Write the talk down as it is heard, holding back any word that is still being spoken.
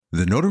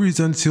The Notaries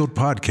Unsealed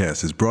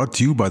podcast is brought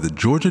to you by the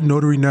Georgia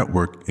Notary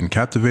Network and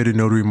Captivated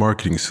Notary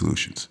Marketing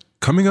Solutions.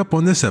 Coming up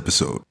on this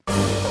episode.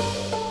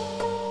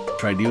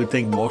 Do you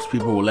think most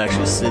people will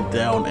actually sit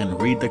down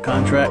and read the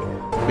contract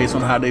based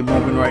on how they're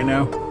moving right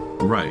now?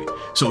 Right.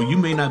 So you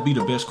may not be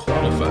the best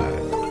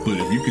qualified, but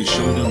if you can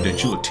show them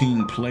that you're a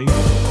team player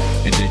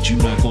and that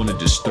you're not going to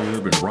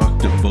disturb and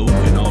rock the boat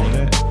and all of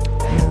that.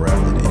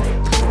 Morality.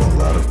 A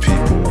lot of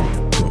people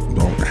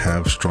don't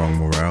have strong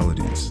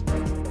moralities.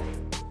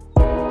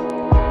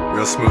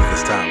 Real smooth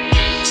this time.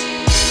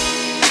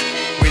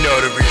 We know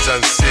the Notaries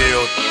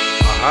Unsealed.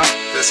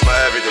 This my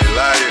everyday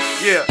life.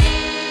 Yeah.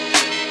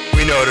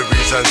 We know the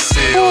Notaries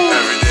Unsealed.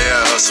 Every day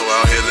I hustle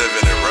out here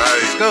living it right.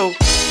 Let's go.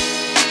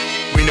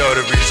 We know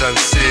the Notaries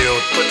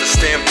Unsealed. Put the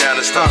stamp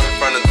down and stop in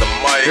front of the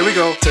mic. Here we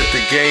go. Took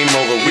the game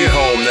over. We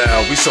home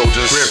now. We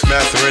soldiers. Griff,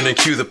 Matherin, and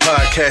Q the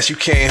podcast. You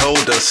can't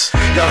hold us.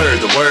 Y'all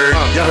heard the word.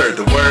 Y'all heard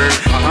the word.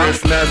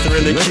 Griff,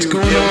 Matherin, and Q. What's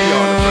going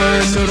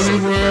on,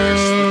 Notary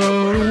world?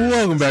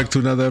 Welcome back to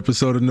another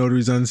episode of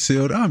Notaries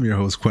Unsealed. I'm your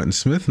host, Quentin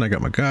Smith, and I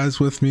got my guys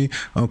with me,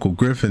 Uncle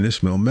Griff and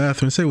Ishmael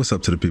Matherin. Say what's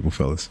up to the people,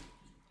 fellas.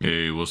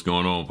 Hey, what's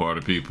going on,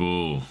 party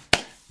people?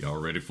 Y'all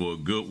ready for a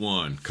good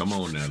one? Come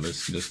on now,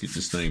 let's get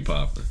this thing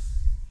popping.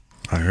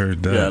 I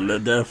heard that. Yeah,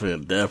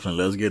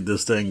 definitely. Let's get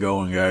this thing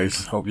going,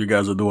 guys. Hope you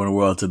guys are doing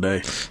well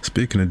today.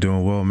 Speaking of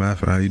doing well,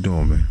 Matherin, how you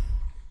doing, man?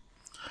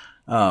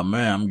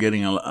 Man,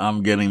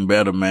 I'm getting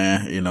better,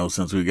 man. You know,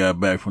 since we got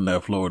back from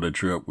that Florida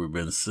trip, we've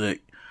been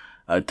sick.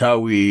 I thought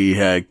we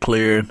had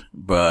cleared,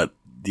 but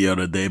the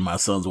other day my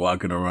son's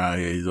walking around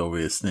here. He's over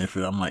here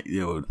sniffing. I'm like,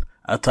 yo,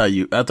 I thought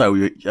we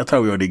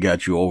already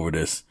got you over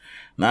this.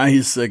 Now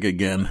he's sick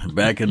again.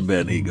 Back in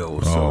bed he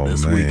goes. So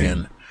this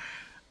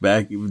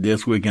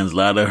weekend's a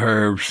lot of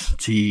herbs,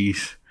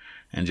 teas,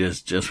 and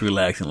just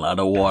relaxing. A lot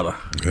of water.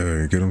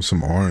 Yeah, get him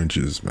some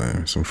oranges,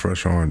 man. Some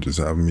fresh oranges.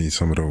 Have him eat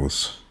some of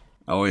those.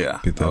 Oh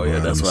yeah.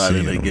 That's why I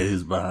didn't get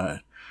his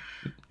behind.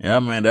 Yeah,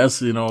 man, that's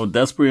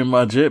pretty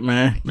much it,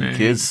 man.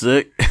 Kid's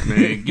sick.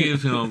 Man,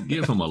 give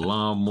him a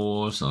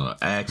lawnmower, some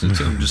axe, and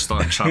tell him to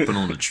start chopping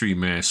on the tree,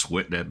 man.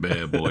 Sweat that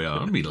bad boy out.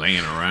 Don't be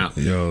laying around.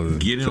 Yo,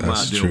 get him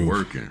out there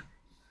working.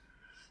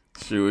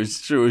 It's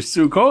true. It's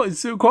too cold.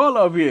 It's too cold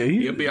up here.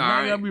 He'll be all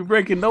right. I'll be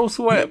breaking no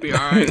sweat. He'll be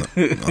all right.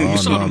 You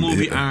saw the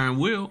movie Iron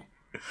Will.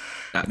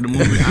 The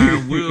movie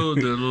Iron Will,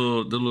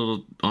 the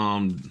little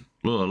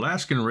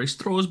Alaskan race,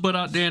 throw his butt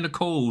out there in the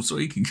cold so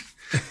he can.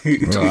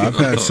 Bro, I've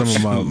had some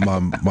of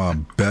my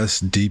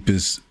best,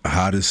 deepest,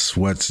 hottest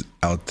sweats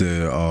out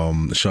there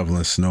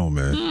shoveling snow,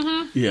 man.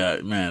 Mm-hmm.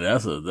 Yeah, man,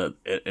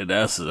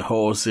 that's a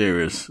whole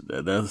serious.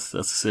 That's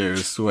a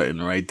serious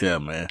sweating right there,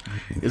 man.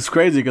 It's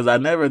crazy because I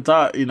never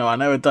thought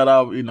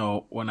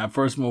when I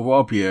first moved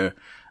up here,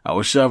 I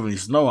was shoveling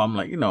snow. I'm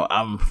like,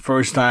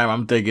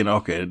 I'm thinking,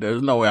 okay,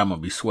 there's no way I'm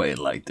gonna be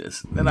sweating like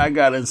this. Then I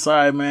got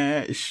inside,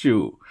 man.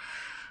 Shoot,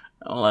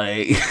 I'm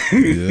like,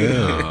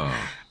 yeah,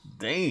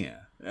 damn.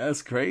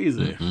 That's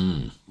crazy.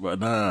 Mm-hmm.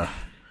 But I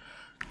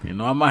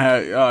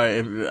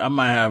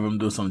might have him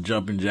do some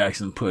jumping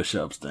jacks and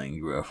push-ups thing,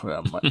 bro.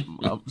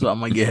 So I'm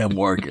gonna get him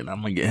working.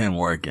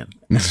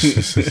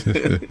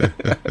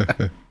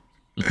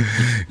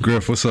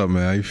 Griff, what's up,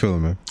 man? How you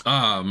feeling, man?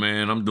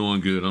 Man, I'm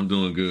doing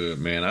good,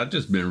 man. I've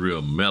just been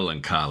real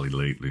melancholy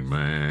lately,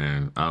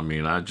 man. I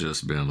mean, I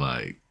just been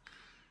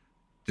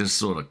just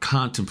sort of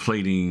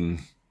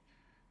contemplating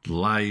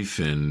life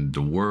and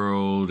the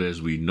world as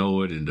we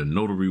know it in the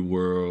notary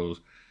world,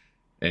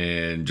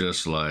 and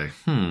just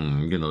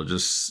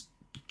just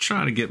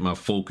trying to get my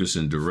focus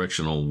and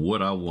direction on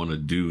what I want to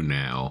do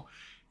now.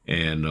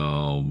 And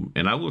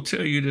I will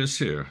tell you this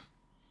here.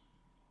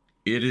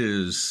 It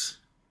is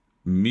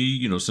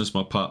me, since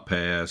my pop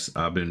passed,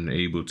 I've been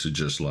able to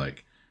just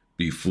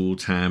be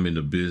full-time in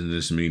the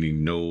business,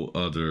 meaning no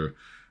other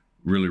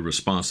really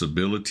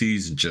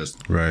responsibilities, just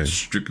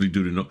strictly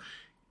do the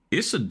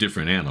it's a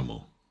different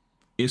animal.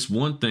 It's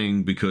one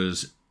thing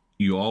because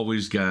you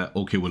always got,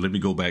 okay, well, let me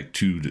go back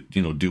to,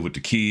 deal with the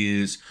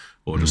kids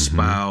or the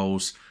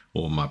spouse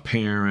or my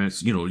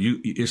parents.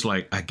 It's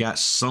like I got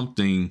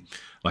something,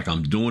 like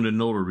I'm doing the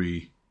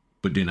notary,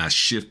 but then I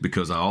shift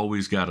because I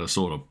always got to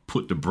sort of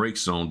put the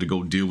brakes on to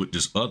go deal with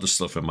this other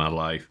stuff in my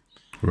life.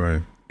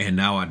 Right. And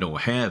now I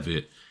don't have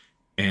it.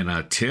 And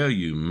I tell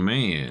you,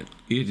 man,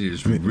 it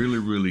is really,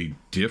 really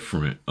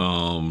different.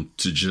 To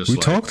just we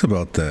talked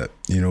about that.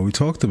 We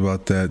talked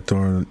about that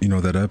during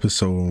that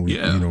episode.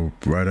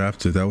 Right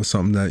after that was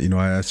something that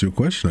I asked you a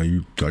question.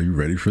 Are you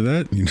ready for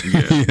that? You know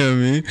what I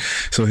mean?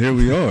 So here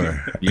we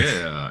are.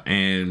 Yeah,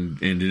 and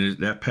then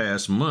that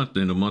past month,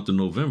 in the month of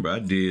November, I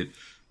did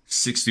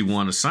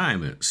 61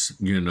 assignments.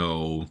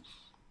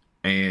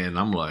 And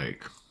I'm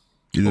like,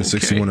 you did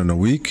 61 in a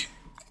week.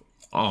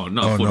 Oh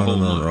no! For the whole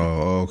month.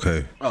 Oh,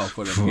 okay. Oh,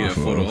 for the whole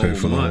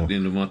month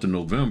in the month of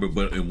November.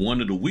 But in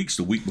one of the weeks,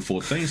 the week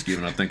before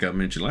Thanksgiving, I think I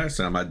mentioned last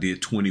time, I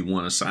did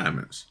 21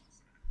 assignments.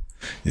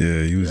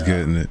 Yeah, you was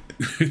getting it.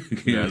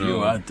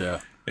 You out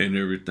there and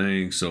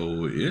everything.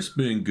 So it's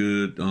been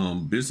good.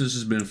 Business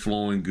has been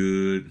flowing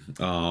good.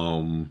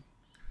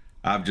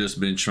 I've just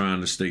been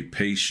trying to stay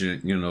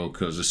patient, you know,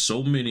 because there's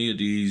so many of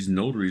these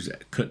notaries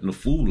cutting the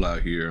fool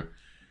out here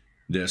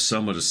that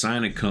some of the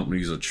signing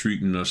companies are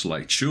treating us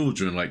like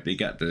children, like they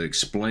got to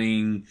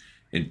explain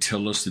and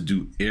tell us to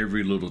do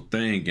every little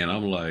thing. And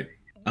I'm like,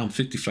 I'm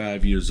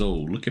 55 years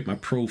old. Look at my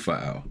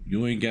profile.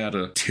 You ain't got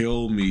to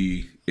tell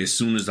me as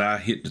soon as I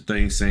hit the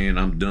thing saying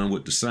I'm done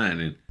with the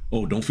signing.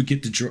 Oh, don't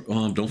forget to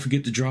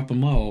drop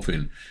them off,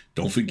 and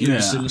don't forget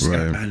to send us.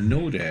 Right. I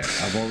know that.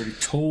 I've already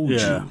told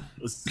you.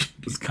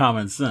 It's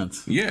common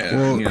sense. Yeah,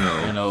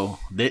 well,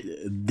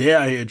 they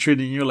are here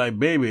treating you like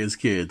baby as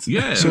kids.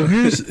 Yeah. So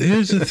here's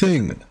the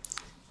thing.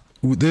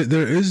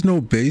 There is no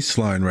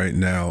baseline right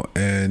now,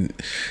 and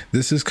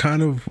this is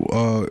kind of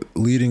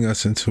leading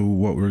us into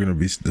what we're going to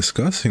be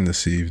discussing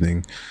this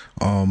evening.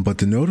 But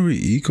the notary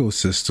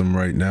ecosystem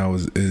right now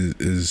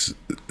is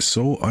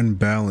so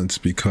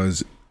unbalanced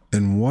because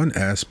in one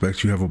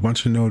aspect, you have a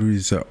bunch of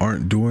notaries that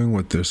aren't doing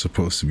what they're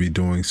supposed to be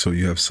doing. So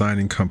you have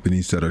signing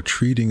companies that are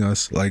treating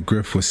us, like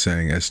Griff was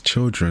saying, as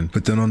children.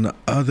 But then on the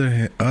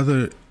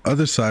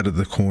other side of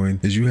the coin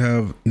is you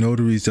have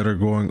notaries that are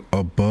going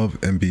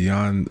above and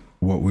beyond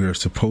what we are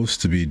supposed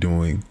to be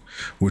doing,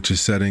 which is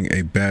setting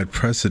a bad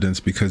precedence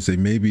because they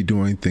may be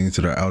doing things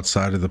that are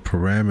outside of the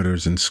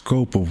parameters and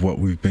scope of what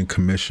we've been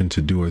commissioned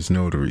to do as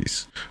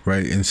notaries,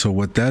 right? And so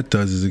what that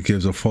does is it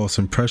gives a false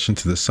impression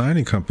to the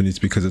signing companies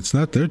because it's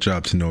not their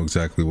job to know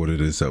exactly what it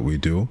is that we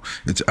do.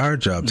 It's our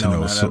job to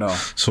know.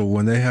 So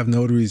when they have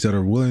notaries that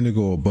are willing to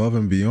go above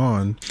and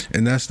beyond,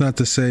 and that's not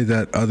to say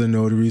that other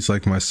notaries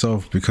like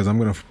myself, because I'm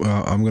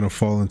gonna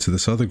fall into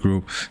this other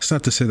group, it's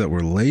not to say that we're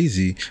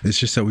lazy. It's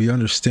just that we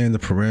understand the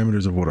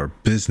parameters of what our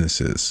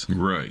business is.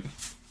 Right.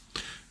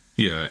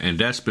 Yeah, and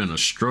that's been a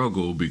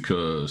struggle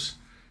because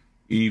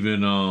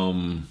even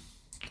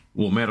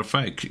matter of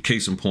fact,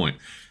 case in point,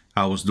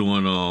 I was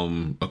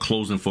doing a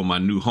closing for my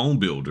new home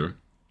builder,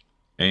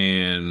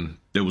 and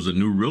there was a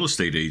new real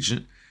estate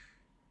agent.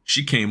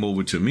 She came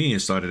over to me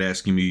and started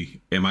asking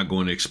me, am I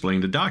going to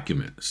explain the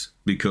documents?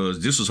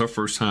 Because this was her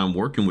first time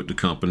working with the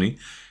company,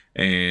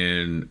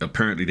 and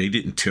apparently they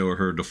didn't tell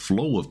her the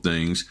flow of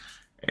things.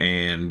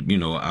 And,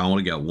 I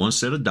only got one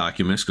set of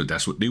documents because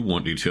that's what they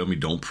want. They tell me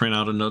don't print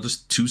out another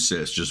 2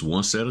 sets, just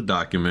one set of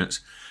documents.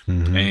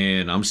 Mm-hmm.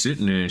 And I'm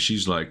sitting there and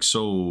she's like,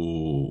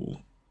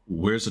 so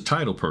where's the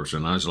title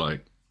person? I was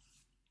like,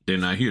 they're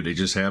not here. They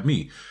just have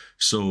me.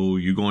 So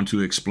you're going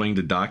to explain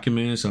the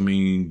documents? I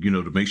mean,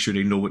 to make sure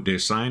they know what they're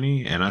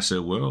signing. And I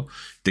said, well,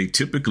 they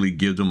typically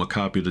give them a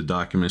copy of the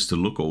documents to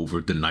look over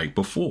the night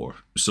before.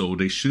 So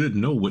they should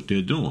know what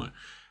they're doing.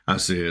 I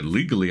said,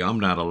 legally, I'm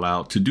not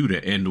allowed to do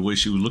that. And the way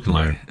she was looking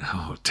like,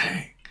 oh,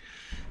 dang.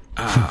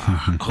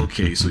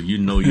 Okay, so you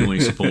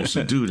ain't supposed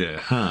to do that,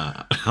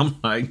 huh? I'm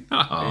like,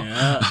 no.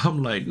 Yeah.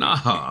 I'm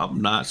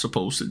not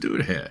supposed to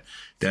do that.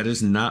 That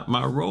is not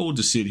my role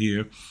to sit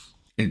here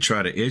and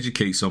try to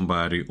educate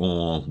somebody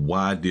on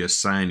why they're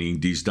signing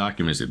these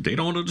documents. If they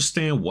don't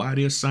understand why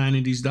they're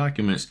signing these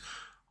documents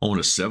on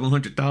a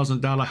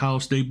 $700,000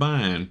 house they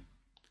buying,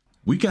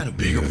 we got a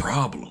bigger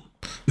problem.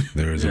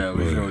 There is a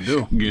way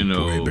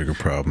bigger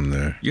problem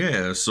there.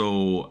 Yeah,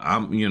 so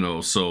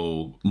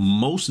so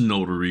most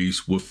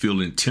notaries will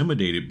feel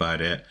intimidated by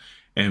that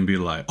and be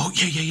like, oh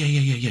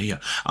yeah.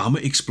 I'm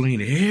gonna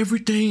explain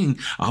everything.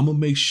 I'm gonna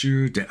make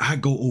sure that I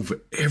go over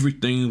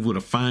everything with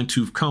a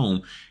fine-tooth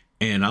comb.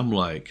 And I'm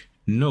like,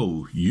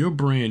 no, you're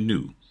brand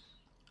new.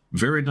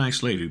 Very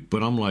nice lady,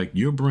 but I'm like,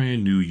 you're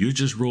brand new. You're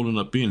just rolling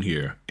up in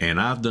here, and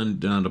I've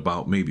done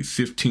about maybe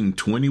 15,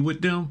 20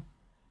 with them.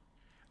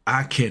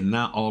 I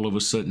cannot all of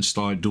a sudden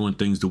start doing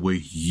things the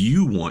way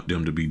you want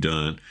them to be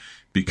done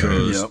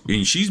because,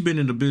 and she's been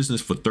in the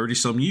business for 30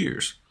 some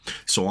years.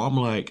 So I'm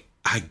like,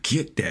 I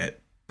get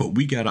that, but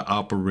we got to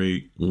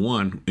operate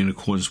one in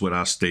accordance with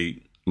our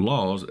state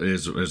laws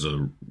as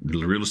a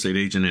real estate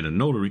agent and a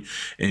notary.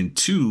 And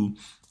two,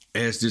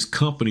 as this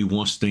company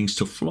wants things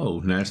to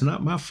flow. Now it's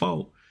not my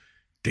fault.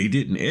 They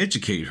didn't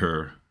educate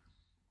her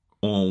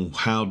on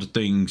how the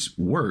things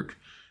work.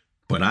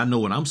 But I know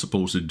what I'm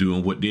supposed to do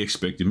and what they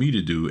expected me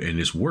to do, and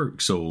it's work.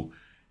 So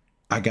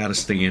I got to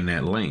stay in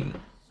that lane,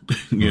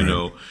 you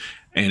know.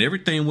 And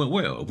everything went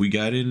well. We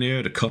got in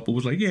there. The couple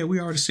was like, yeah, we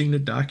already seen the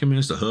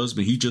documents. The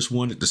husband, he just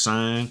wanted to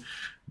sign.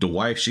 The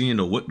wife, she didn't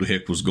know what the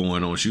heck was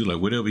going on. She was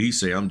like, whatever he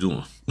say, I'm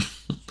doing.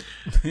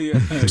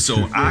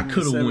 So I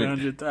could have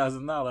went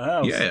 $700,000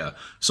 house. Yeah.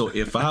 So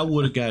if I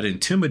would have got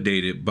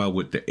intimidated by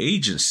what the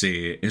agent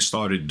said and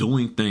started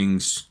doing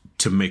things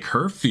to make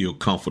her feel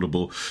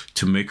comfortable,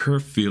 to make her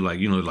feel like,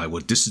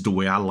 well, this is the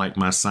way I like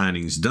my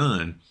signings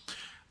done,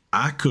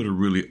 I could have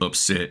really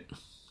upset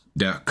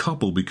that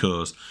couple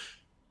because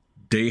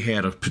they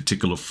had a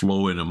particular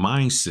flow and a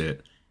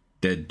mindset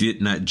that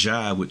did not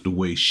jive with the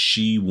way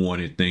she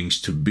wanted things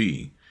to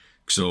be.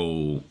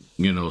 So,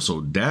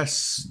 so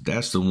that's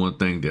the one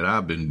thing that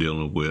I've been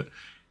dealing with.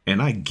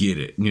 And I get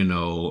it, I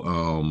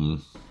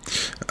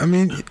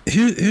mean,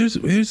 here's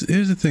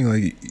the thing.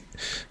 Like,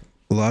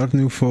 a lot of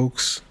new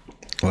folks,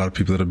 a lot of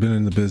people that have been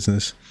in the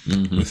business,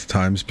 with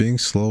times being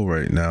slow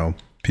right now,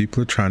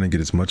 people are trying to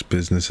get as much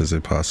business as they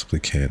possibly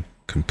can.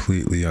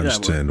 completely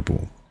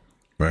understandable,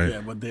 right?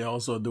 Yeah, but they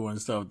also doing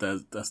stuff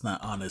that's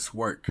not honest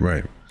work.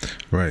 Right.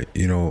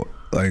 You know,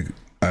 like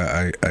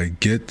I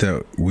get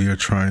that we are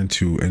trying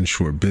to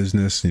ensure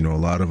business. You know, a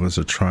lot of us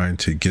are trying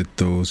to get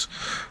those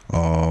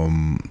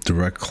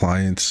direct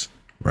clients,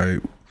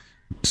 right?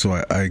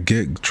 So I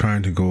get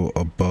trying to go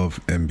above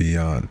and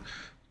beyond.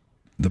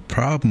 The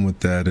problem with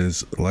that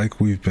is, like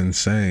we've been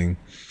saying,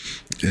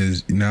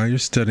 is now you're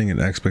setting an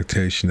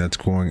expectation that's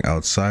going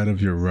outside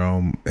of your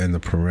realm and the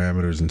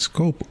parameters and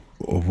scope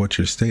of what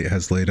your state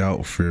has laid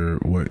out for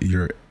what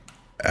you're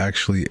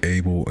actually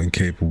able and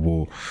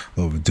capable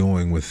of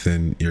doing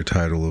within your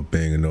title of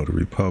being a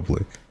notary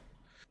public,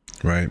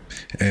 right?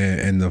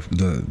 And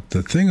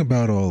the thing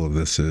about all of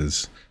this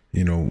is,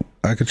 you know,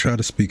 I could try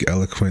to speak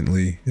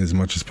eloquently as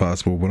much as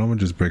possible, but I'm gonna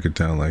just break it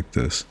down like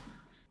this.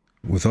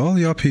 With all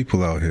y'all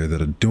people out here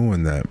that are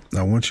doing that,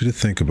 I want you to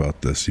think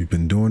about this. You've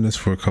been doing this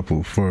for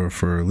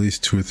at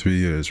least 2 or 3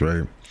 years,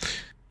 right?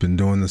 Been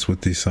doing this with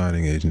these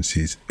signing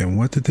agencies. And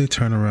what did they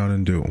turn around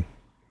and do?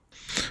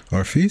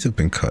 Our fees have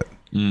been cut.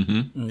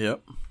 Mm-hmm. Yep.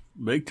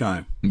 Big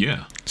time.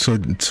 Yeah. So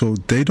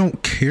they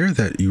don't care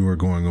that you are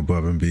going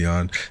above and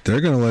beyond.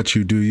 They're going to let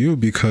you do you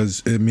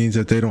because it means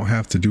that they don't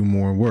have to do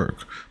more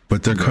work,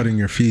 but they're cutting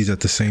your fees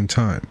at the same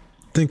time.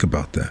 Think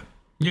about that.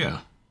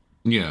 Yeah.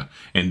 Yeah.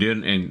 And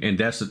then, and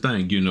that's the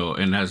thing, you know,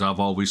 and as I've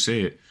always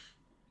said,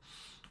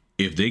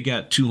 if they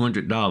got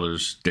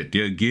 $200 that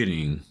they're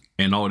getting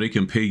and all they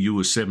can pay you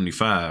is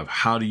 $75,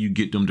 how do you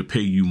get them to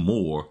pay you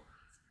more?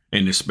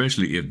 And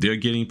especially if they're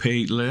getting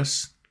paid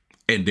less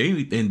and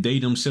they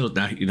themselves,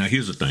 now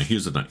here's the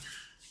thing.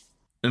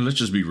 And let's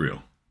just be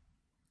real.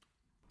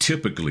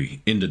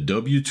 Typically in the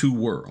W-2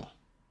 world,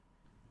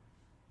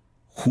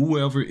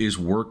 whoever is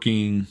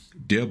working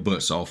their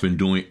butts off and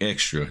doing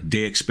extra, they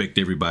expect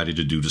everybody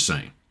to do the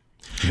same.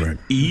 Right.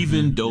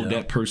 Even though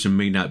that person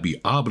may not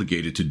be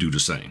obligated to do the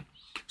same.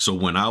 So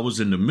when I was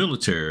in the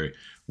military,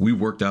 we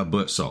worked our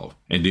butts off.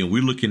 And then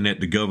we're looking at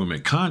the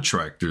government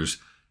contractors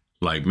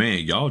like, man,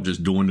 y'all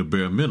just doing the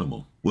bare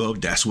minimum. Well,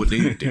 that's what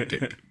they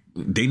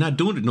not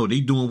doing it. No,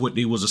 they doing what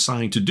they was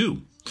assigned to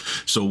do.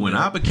 So when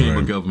I became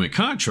a government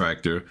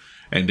contractor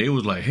and they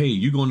was like, hey,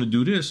 you're going to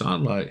do this.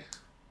 I'm like,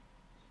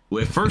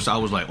 well, at first I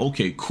was like,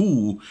 okay,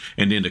 cool.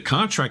 And then the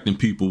contracting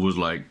people was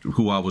like,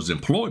 who I was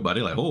employed by,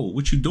 they're like, oh,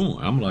 what you doing?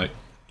 I'm like,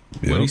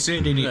 well, they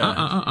said they need,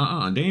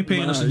 they ain't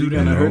paying us to do that.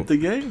 You gonna hurt the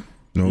game?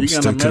 No, you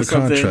stick gonna to the mess up the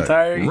contract.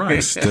 entire game?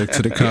 Right. Stick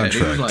to the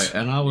contract. Like,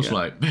 and I was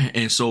like, man,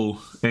 and so,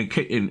 and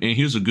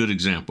here's a good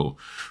example.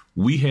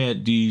 We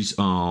had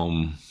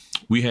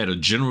we had a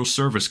general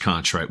service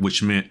contract,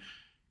 which meant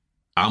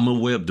I'm a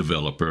web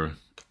developer.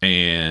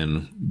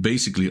 And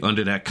basically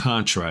under that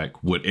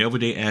contract, whatever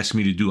they asked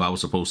me to do, I was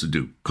supposed to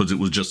do because it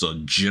was just a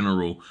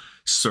general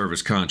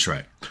service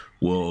contract.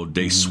 Well,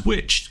 they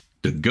switched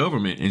the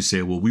government and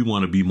said, well, we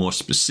want to be more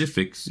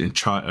specific and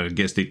try. I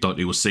guess they thought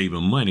they were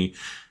saving money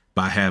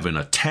by having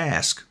a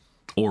task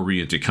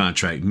oriented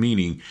contract,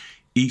 meaning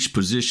each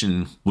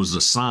position was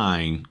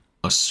assigned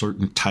a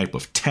certain type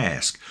of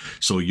task.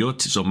 So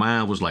so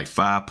mine was like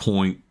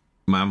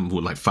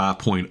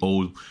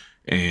 5.0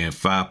 and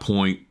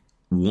 5.1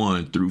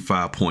 through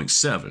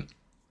 5.7,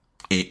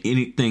 and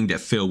anything that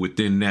fell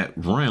within that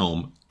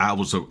realm, I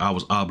was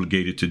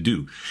obligated to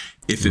do.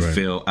 If it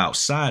fell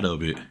outside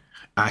of it,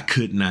 I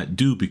could not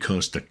do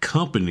because the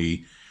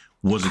company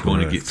wasn't going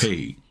to get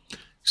paid.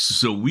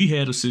 So we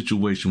had a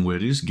situation where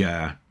this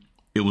guy,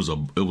 it was a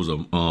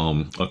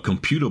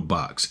computer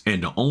box,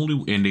 and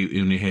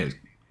they had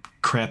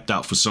crapped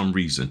out for some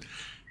reason.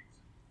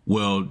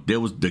 Well, there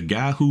was the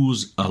guy who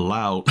was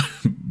allowed,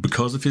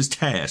 because of his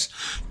task,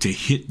 to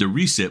hit the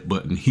reset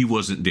button. He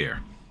wasn't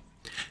there.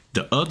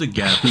 The other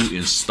guy who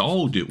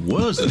installed it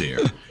was there.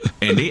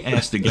 And they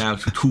asked the guy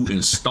who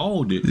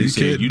installed it, they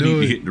said, you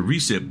need to hit the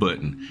reset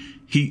button.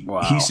 He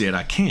said,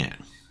 I can't.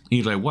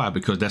 He's like, why?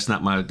 Because that's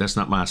not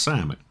my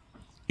assignment.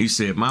 He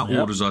said, my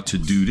orders are to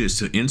do this,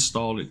 to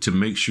install it, to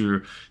make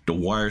sure the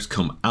wires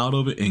come out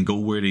of it and go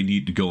where they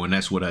need to go. And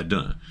that's what I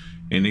done.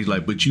 And he's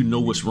like, but you know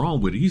what's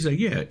wrong with it? He's like,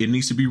 yeah, it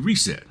needs to be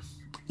reset.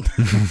 Talk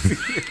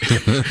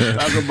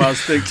about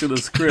stick to the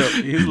script.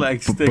 He's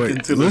like sticking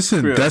to the script.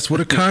 Listen, that's what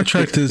a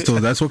contract is, though.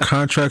 That's what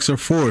contracts are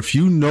for. If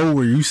you know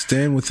where you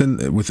stand within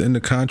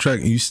the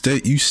contract, and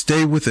you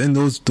stay within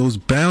those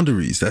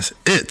boundaries. That's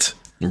it.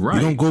 Right.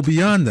 You don't go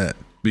beyond that.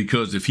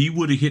 Because if he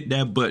would have hit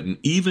that button,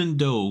 even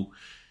though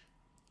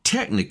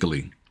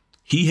technically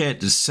he had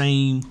the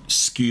same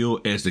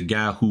skill as the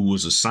guy who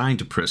was assigned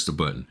to press the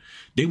button,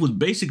 they was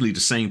basically the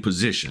same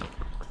position.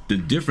 The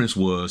difference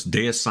was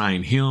they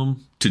assigned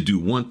him to do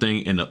one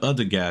thing and the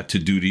other guy to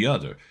do the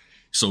other.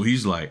 So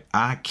he's like,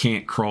 I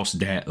can't cross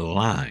that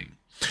line.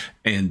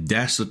 And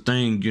that's the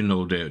thing, you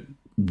know, that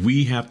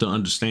we have to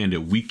understand,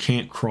 that we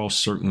can't cross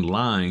certain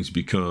lines,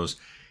 because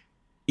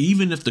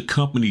even if the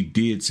company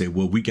did say,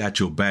 well, we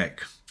got your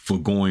back for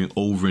going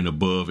over and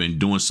above and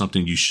doing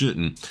something you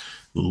shouldn't,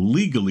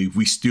 legally,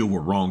 we still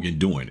were wrong in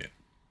doing it.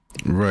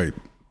 Right.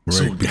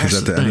 So because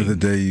at the end of the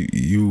day,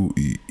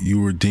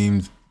 you were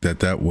deemed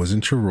that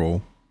wasn't your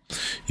role.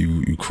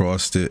 You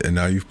crossed it, and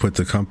now you've put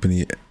the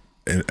company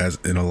as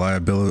in a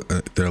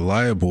liability. They're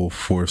liable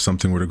for if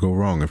something were to go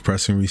wrong. If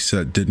pressing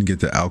reset didn't get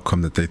the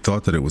outcome that they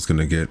thought that it was going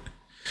to get,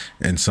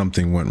 and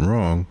something went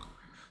wrong.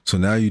 So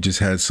now you just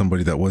had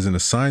somebody that wasn't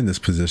assigned this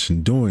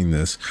position doing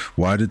this.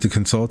 Why did the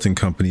consulting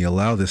company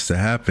allow this to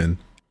happen?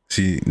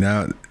 See,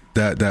 now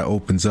that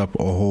opens up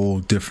a whole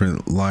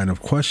different line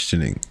of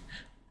questioning.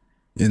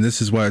 And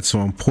this is why it's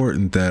so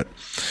important that,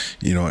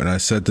 you know, and I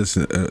said this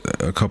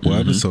a couple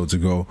episodes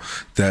ago,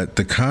 that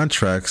the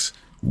contracts,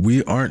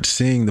 we aren't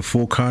seeing the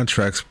full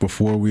contracts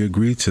before we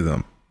agree to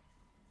them.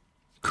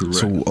 Correct.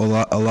 So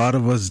a lot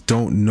of us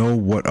don't know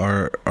what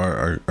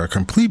our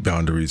complete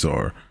boundaries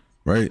are,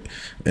 right?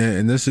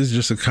 And this is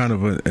just a kind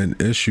of an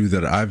issue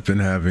that I've been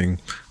having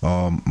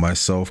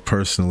myself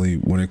personally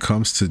when it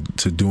comes to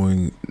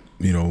doing,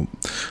 you know,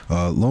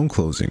 loan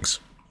closings.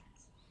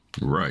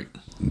 Right.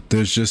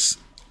 There's just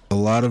a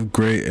lot of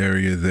gray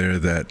area there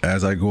that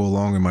as I go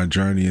along in my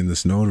journey in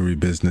this notary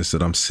business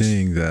that I'm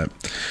seeing that,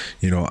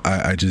 you know,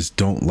 I just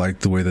don't like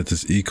the way that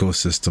this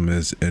ecosystem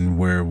is and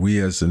where we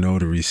as the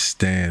notaries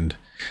stand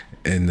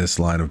in this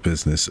line of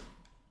business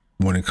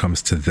when it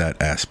comes to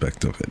that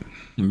aspect of it.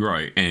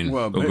 Right. And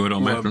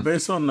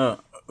based on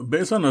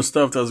the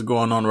stuff that's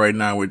going on right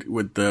now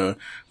with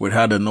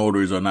how the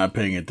notaries are not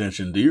paying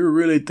attention, do you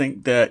really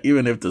think that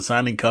even if the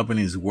signing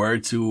companies were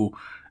to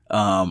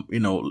you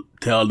know,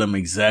 tell them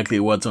exactly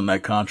what's on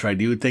that contract,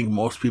 do you think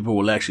most people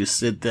will actually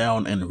sit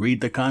down and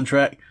read the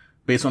contract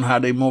based on how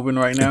they're moving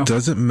right now? It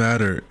doesn't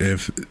matter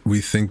if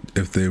we think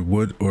if they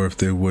would or if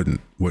they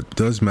wouldn't. What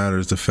does matter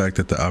is the fact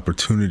that the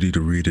opportunity to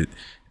read it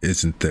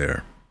isn't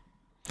there.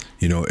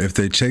 You know, if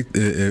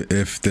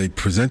they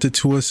present it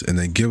to us and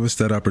they give us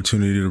that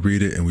opportunity to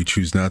read it and we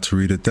choose not to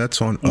read it, that's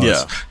on us.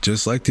 Yeah.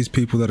 Just like these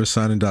people that are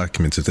signing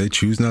documents. If they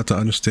choose not to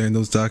understand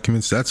those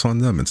documents, that's on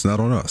them. It's not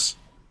on us.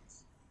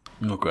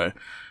 Okay.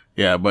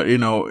 Yeah, but you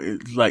know,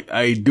 it's like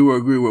I do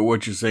agree with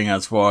what you're saying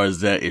as far as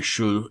that it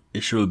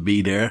should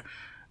be there.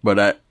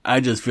 But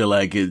I just feel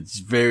like it's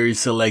very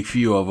select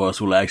few of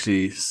us will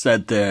actually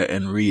sit there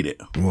and read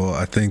it. Well,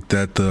 I think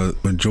that the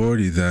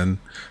majority then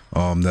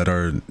that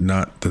are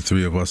not the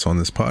three of us on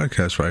this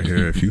podcast right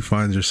here, if you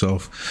find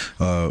yourself,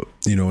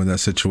 you know, in that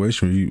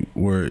situation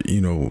where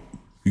you know,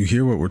 you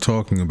hear what we're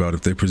talking about.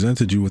 If they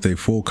presented you with a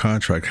full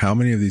contract, how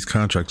many of these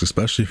contracts,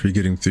 especially if you're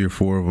getting 3 or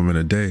 4 of them in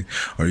a day,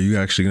 are you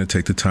actually going to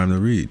take the time to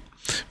read?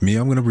 Me,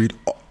 I'm going to read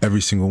every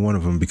single one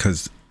of them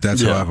because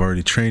that's how I've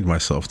already trained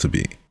myself to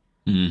be.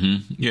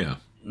 Mm-hmm. Yeah.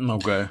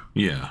 Okay.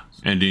 Yeah.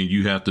 And then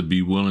you have to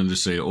be willing to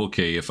say,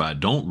 okay, if I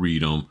don't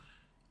read them,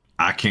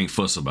 I can't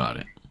fuss about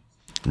it.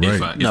 Right.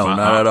 If I not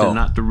at all.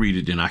 not to read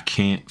it, then I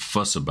can't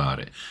fuss about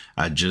it.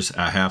 I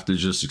have to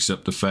just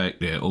accept the fact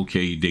that,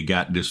 okay, they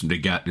got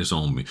this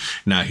on me.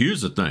 Now,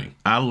 here's the thing.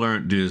 I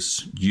learned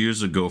this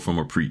years ago from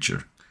a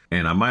preacher,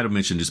 and I might have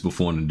mentioned this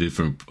before in a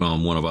different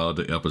one of our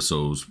other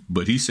episodes,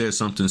 but he said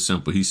something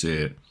simple. He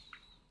said,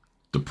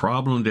 the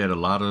problem that a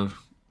lot of,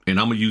 and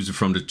I'm going to use it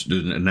from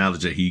the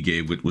analogy that he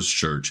gave, which was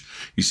church.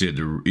 He said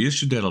the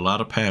issue that a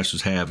lot of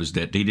pastors have is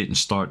that they didn't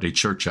start their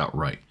church out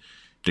right.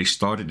 They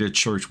started their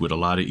church with a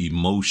lot of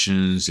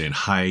emotions and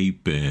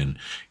hype and,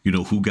 you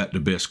know, who got the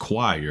best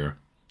choir.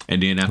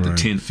 And then after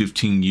 10,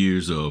 15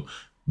 years of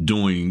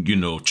doing, you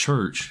know,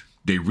 church,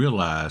 they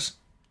realized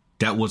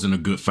that wasn't a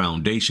good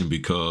foundation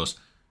because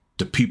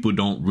the people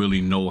don't really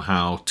know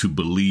how to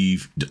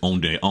believe on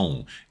their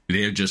own.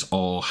 They're just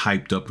all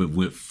hyped up and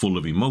went full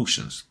of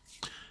emotions.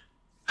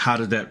 How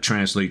did that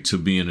translate to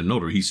being a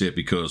notary? He said,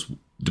 because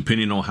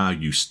depending on how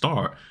you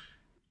start,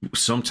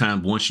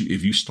 sometimes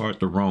if you start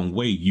the wrong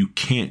way, you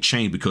can't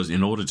change, because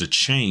in order to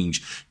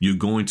change, you're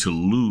going to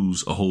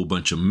lose a whole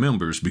bunch of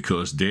members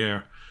because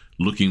they're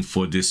looking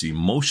for this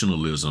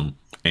emotionalism.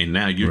 And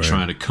now you're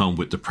trying to come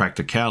with the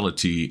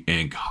practicality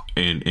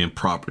and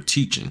proper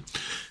teaching.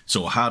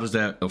 So how does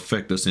that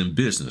affect us in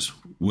business,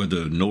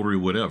 whether notary,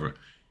 whatever?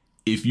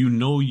 If you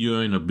know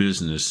you're in a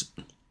business,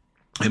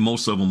 and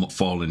most of them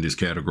fall in this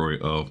category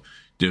of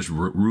there's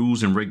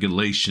rules and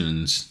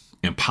regulations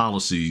and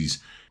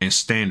policies and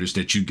standards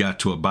that you got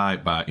to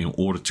abide by in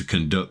order to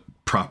conduct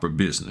proper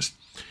business.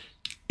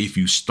 If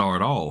you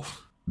start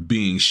off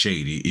being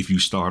shady, if you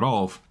start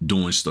off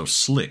doing stuff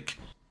slick,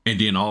 and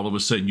then all of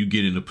a sudden you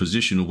get in a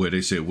position where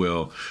they say,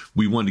 well,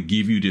 we want to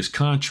give you this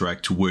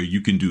contract to where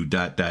you can do ...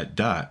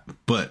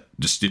 But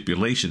the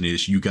stipulation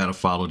is you got to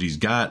follow these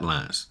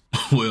guidelines.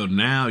 Well,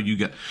 now you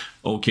got,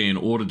 okay, in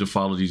order to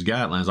follow these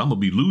guidelines, I'm going to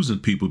be losing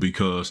people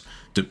because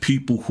the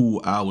people who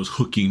I was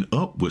hooking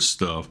up with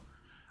stuff,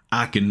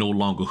 I can no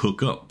longer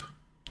hook up.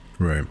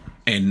 Right.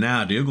 And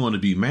now they're going to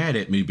be mad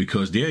at me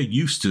because they're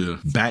used to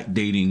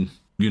backdating,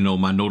 you know,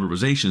 my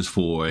notarizations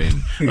for and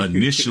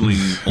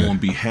initialing on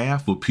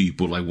behalf of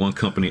people like one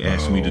company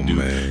asked me to do.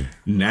 Man.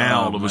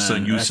 Now, all of a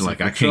sudden, you say,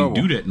 like, I can't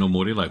do that no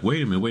more. They're like,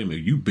 wait a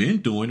minute. You've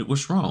been doing it.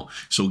 What's wrong?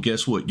 So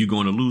guess what? You're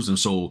going to lose them.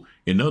 So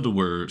in other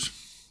words,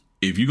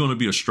 if you're going to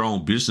be a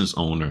strong business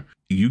owner,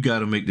 you got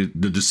to make the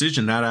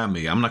decision that I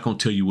made. I'm not going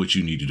to tell you what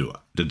you need to do.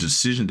 The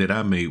decision that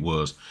I made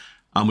was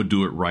I'm going to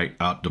do it right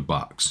out the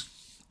box.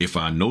 If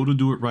I know to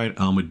do it right,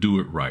 I'm going to do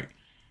it right.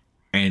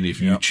 And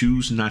if you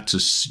choose not to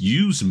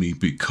use me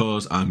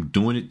because I'm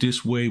doing it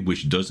this way,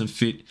 which doesn't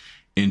fit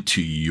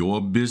into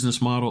your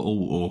business model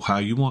or how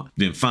you want,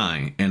 then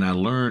fine. And I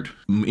learned,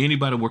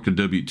 anybody work a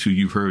W-2,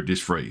 you've heard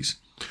this phrase.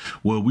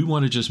 Well, we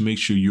want to just make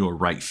sure you're a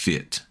right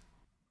fit.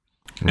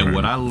 And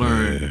what I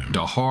learned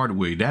the hard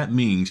way, that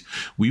means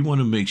we want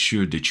to make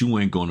sure that you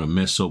ain't going to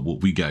mess up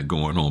what we got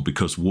going on,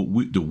 because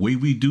the way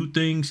we do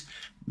things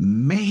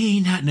may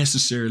not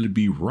necessarily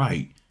be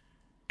right.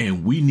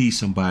 And we need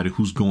somebody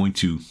who's going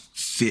to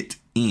fit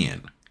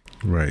in.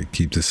 Right.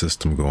 Keep the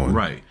system going.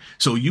 Right.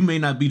 So you may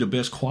not be the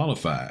best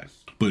qualified,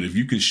 but if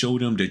you can show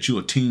them that you're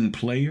a team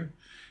player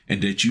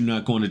and that you're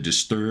not going to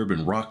disturb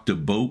and rock the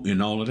boat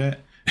and all of that,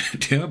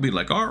 they'll be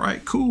like, all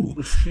right, cool.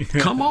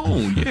 Come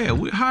on. Yeah,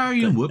 we'll hire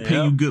you. We'll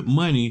pay you good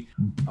money.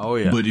 Oh,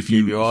 yeah. But if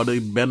give you all the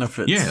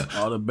benefits. Yeah.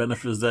 All the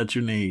benefits that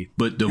you need.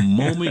 But the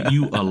moment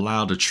you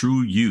allow the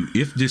true you,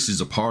 if this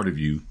is a part of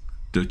you,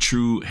 the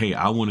true, hey,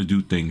 I want to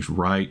do things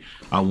right,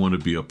 I want to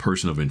be a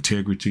person of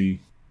integrity,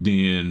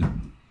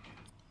 then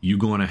you're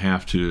going to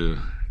have to,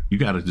 you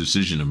got a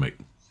decision to make.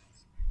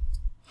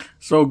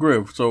 So,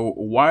 Griff, so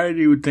why do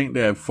you think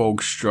that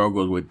folks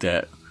struggle with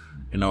that?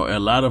 You know, a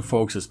lot of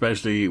folks,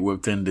 especially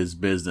within this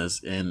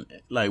business, and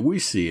like we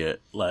see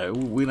it, like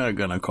we're not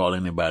going to call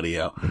anybody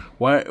out.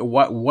 Why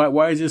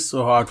is it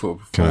so hard for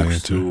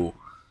folks to...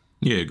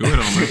 Yeah, go ahead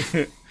on,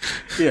 man.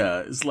 Yeah,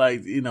 it's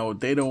like, you know,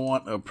 they don't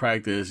want to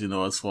practice, you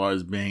know, as far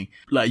as being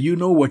like, you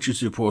know what you're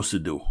supposed to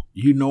do.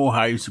 You know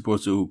how you're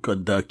supposed to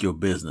conduct your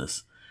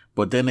business.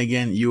 But then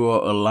again, you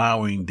are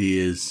allowing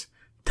these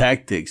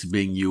tactics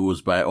being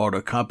used by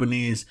other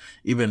companies,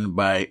 even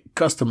by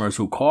customers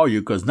who call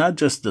you, because not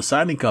just the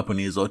signing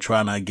companies are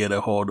trying to get a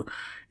hold,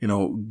 you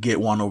know,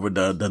 get one over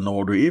the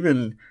notary,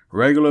 even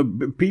regular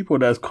people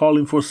that's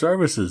calling for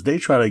services. They're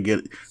trying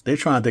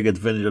to take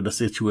advantage of the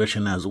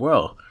situation as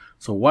well.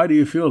 So why do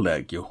you feel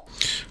that, Gil?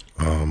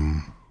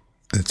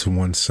 It's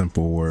one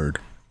simple word: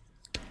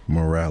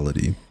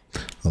 morality.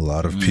 A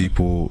lot of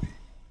people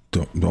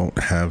don't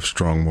have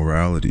strong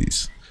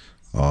moralities.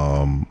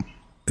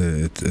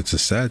 It's a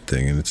sad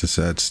thing, and it's a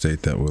sad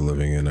state that we're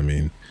living in. I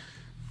mean,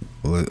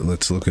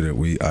 let's look at it.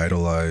 We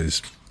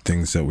idolize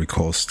things that we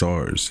call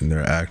stars, and they're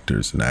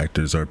actors, and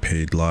actors are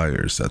paid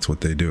liars. That's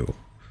what they do,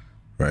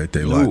 right?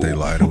 They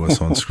lie to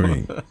us on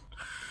screen.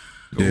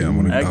 Yeah,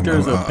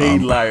 actors are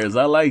paid liars.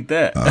 I like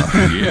that.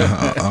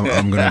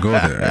 I'm going to go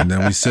there, and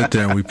then we sit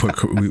there and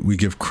we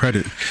give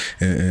credit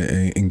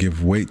and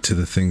give weight to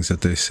the things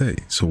that they say.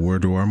 So where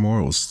do our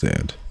morals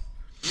stand,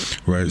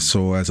 right?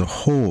 So as a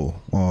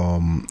whole,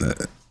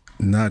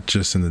 not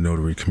just in the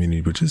notary community,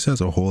 but just as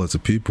a whole, as a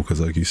people, because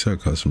like you said,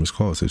 customers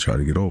call us, they try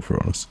to get over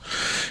on us.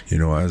 You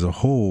know, as a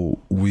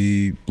whole,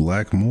 we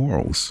lack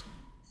morals.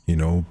 You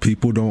know,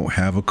 people don't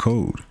have a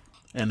code.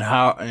 And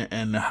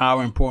how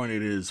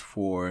important it is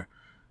for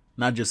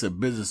not just a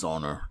business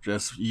owner,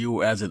 just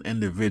you as an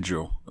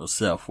individual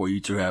yourself, for you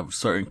to have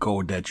certain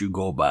code that you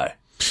go by.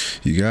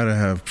 You got to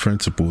have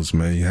principles,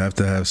 man. You have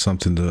to have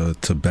something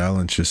to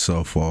balance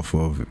yourself off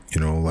of,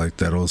 you know, like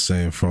that old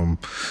saying from,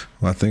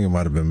 I think it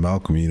might have been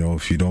Malcolm, you know,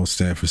 if you don't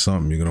stand for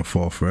something, you're going to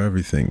fall for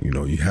everything. You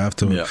know, you have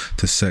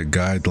to set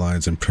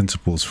guidelines and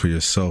principles for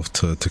yourself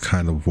to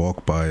kind of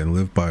walk by and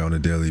live by on a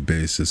daily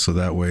basis. So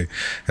that way,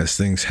 as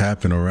things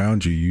happen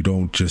around you, you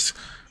don't just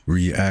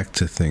react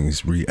to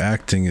things.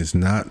 Reacting is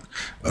not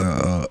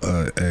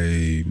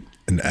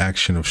an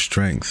action of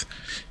strength.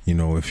 You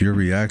know, if you're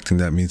reacting,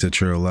 that means that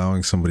you're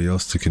allowing somebody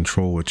else to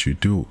control what you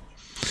do.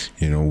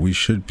 You know, we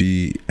should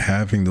be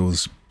having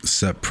those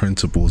set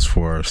principles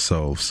for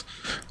ourselves,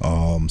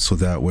 so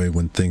that way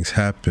when things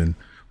happen,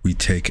 we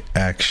take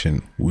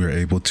action. We're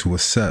able to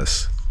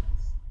assess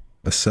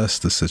the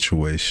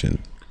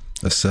situation,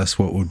 assess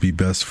what would be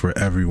best for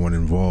everyone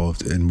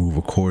involved, and move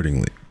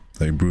accordingly.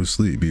 Like Bruce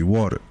Lee, be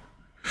water,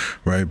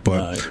 right?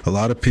 But a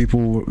lot of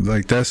people,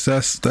 like, that's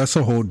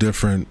a whole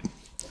different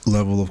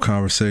level of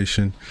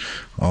conversation.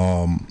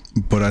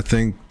 But I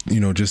think, you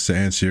know, just to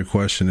answer your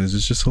question, is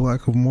it's just a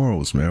lack of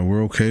morals, man.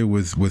 We're okay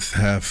with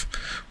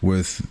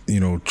you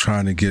know,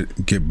 trying to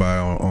get by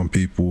on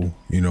people.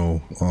 You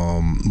know,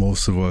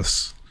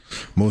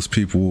 most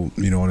people,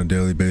 you know, on a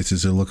daily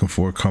basis, they're looking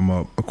for a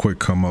quick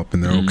come up,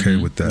 and they're okay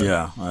with that.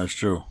 Yeah, that's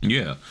true.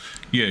 Yeah,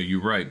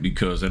 you're right.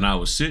 Because, and I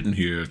was sitting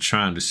here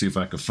trying to see if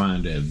I could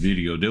find that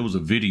video. There was a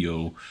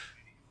video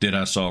that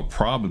I saw,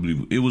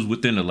 probably, it was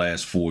within the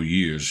last 4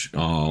 years,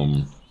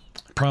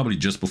 probably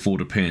just before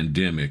the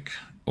pandemic,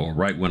 or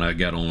right when I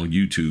got on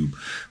YouTube,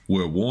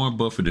 where Warren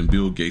Buffett and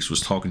Bill Gates was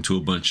talking to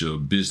a bunch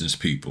of business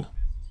people.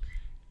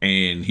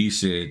 And he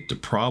said, the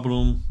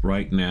problem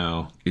right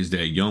now is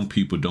that young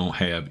people don't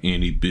have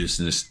any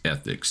business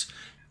ethics.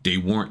 They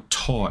weren't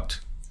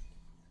taught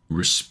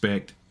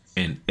respect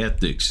and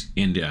ethics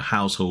in their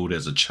household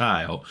as a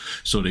child.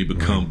 So they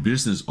become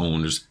business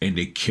owners, and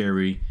they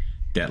carry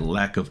that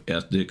lack of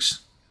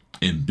ethics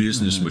and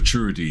business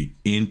maturity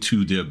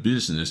into their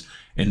business,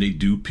 and they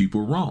do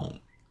people wrong.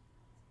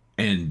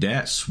 And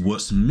that's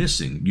what's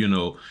missing. You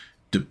know,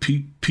 the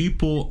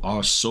people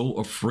are so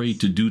afraid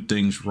to do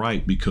things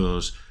right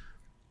because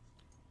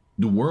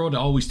the world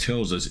always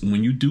tells us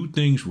when you do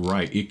things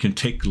right, it can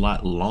take a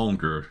lot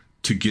longer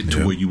to get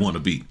to where you want to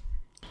be.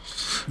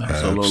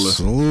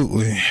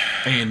 Absolutely.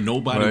 And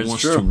nobody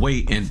wants to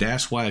wait. And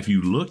that's why if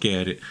you look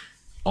at it,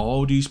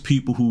 all these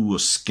people who were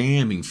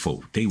scamming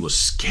folk, they were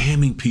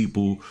scamming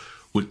people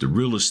with the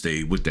real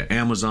estate, with the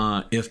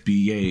Amazon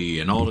FBA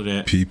and all of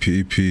that.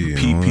 PPP,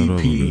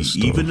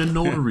 even the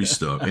notary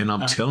stuff. And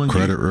I'm telling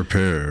credit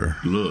repair.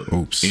 Look,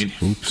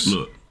 Oops.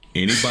 Look,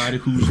 anybody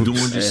who's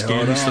doing this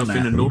scamming stuff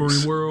in the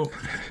notary world,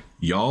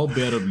 y'all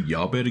better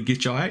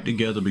get your act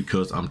together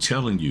because I'm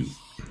telling you,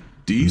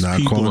 these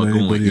people are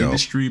going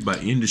industry by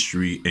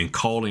industry and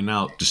calling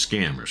out the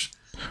scammers.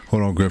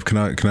 Hold on, Griff. Can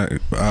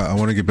I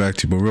want to get back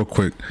to you, but real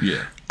quick.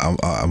 Yeah.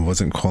 I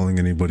wasn't calling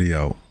anybody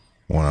out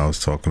when I was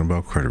talking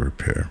about credit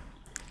repair.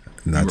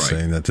 Not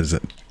saying that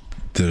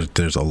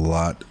there's a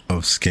lot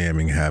of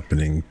scamming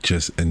happening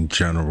just in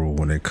general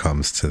when it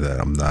comes to that.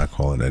 I'm not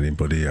calling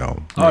anybody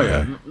out. Oh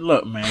yeah.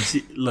 Look, man.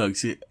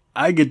 See,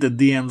 I get the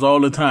DMs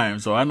all the time,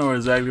 so I know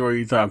exactly what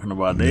you're talking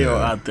about. They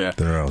are out there.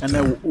 They're out and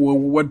there. then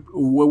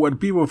what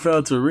people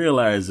fail to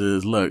realize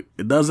is, look,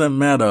 it doesn't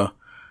matter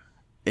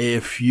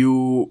if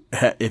you're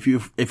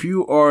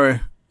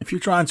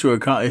trying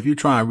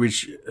to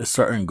reach a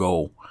certain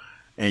goal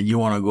and you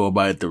want to go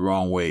about it the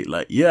wrong way.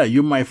 Like, yeah,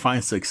 you might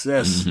find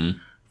success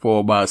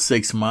for about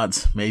 6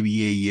 months, maybe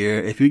a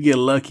year. If you get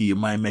lucky, you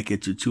might make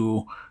it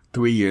to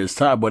 2-3 years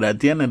top. But at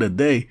the end of the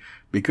day,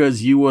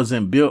 because you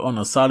wasn't built on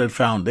a solid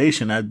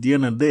foundation, at the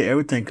end of the day,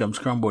 everything comes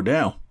crumble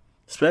down.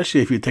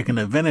 Especially if you're taking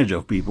advantage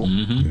of people.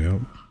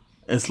 Yep.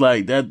 It's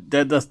like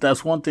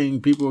that's one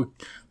thing people,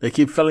 they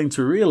keep failing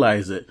to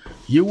realize it.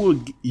 You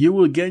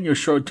will gain your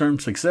short-term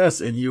success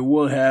and you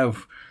will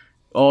have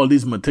all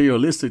these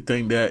materialistic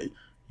things that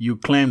you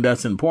claim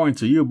that's important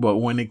to you, but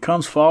when it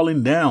comes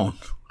falling down,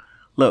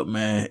 look,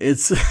 man,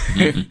 it's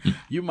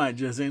you might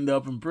just end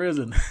up in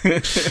prison.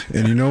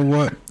 And you know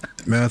what,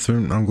 Matthew,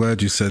 I'm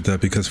glad you said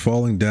that because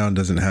falling down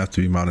doesn't have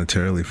to be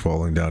monetarily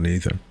falling down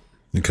either.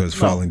 Because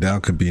falling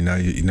down could be now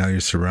you're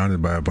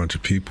surrounded by a bunch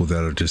of people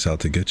that are just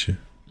out to get you.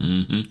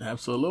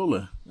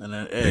 Absolutely. And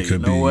then, hey, it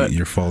could be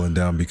you're falling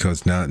down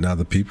because now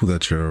the people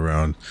that you're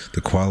around,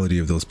 the quality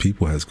of those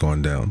people has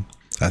gone down.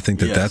 I think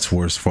that's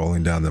worse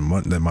falling down than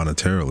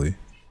monetarily.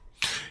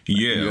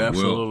 Yeah, you're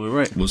absolutely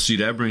right. Well, see,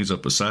 that brings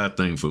up a side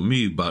thing for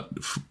me. But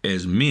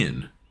as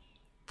men,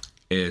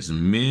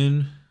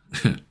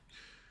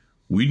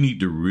 we need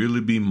to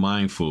really be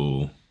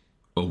mindful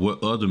of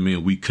what other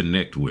men we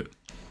connect with.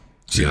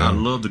 See, I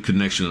love the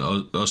connection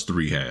us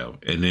three have,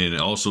 and then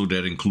also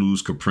that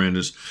includes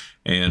Caprentice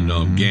and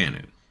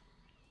Gannon.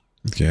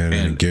 Gannon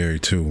and Gary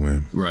too,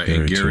 man. Right,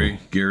 and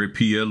Gary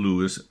P.L.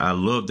 Lewis. I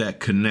love that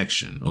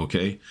connection.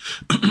 Okay,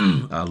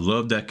 I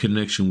love that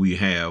connection we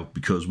have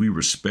because we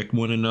respect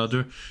one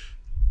another.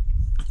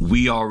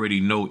 We already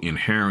know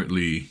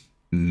inherently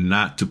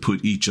not to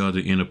put each other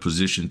in a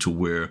position to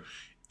where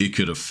it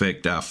could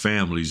affect our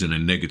families in a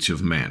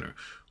negative manner.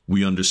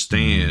 We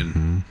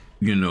understand,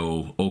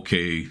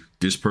 okay,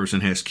 this person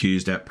has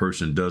kids, that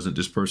person doesn't,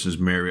 this person's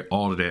married,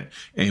 all of that.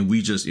 And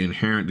we just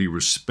inherently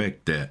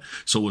respect that.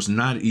 So it's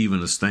not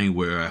even a thing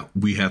where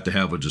we have to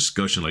have a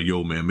discussion like,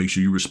 yo, man, make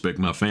sure you respect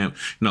my family.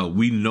 No,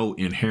 we know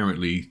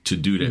inherently to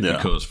do that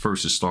because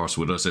first it starts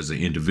with us as an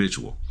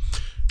individual.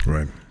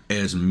 Right.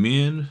 As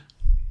men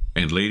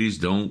and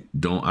ladies, I don't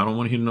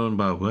want to hear nothing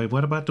about, well,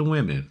 what about the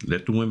women?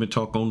 Let the women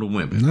talk on the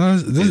women. No,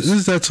 this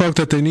is that talk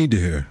that they need to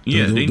hear.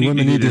 Yeah, the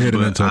women need to hear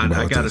the talk about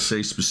I got to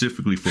say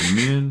specifically for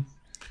men,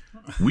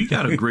 we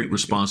got a great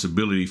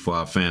responsibility for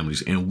our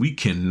families, and we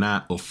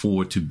cannot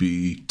afford to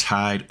be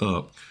tied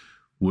up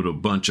with a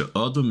bunch of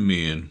other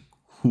men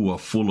who are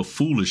full of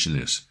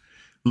foolishness.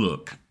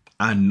 Look,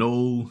 I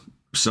know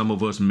some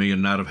of us may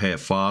not have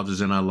had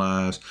fathers in our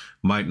lives,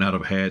 might not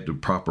have had the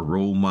proper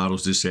role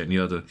models, this, that, and the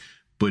other,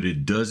 but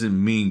it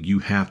doesn't mean you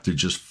have to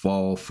just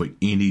fall for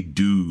any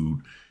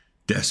dude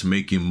that's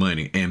making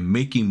money. And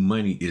making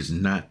money is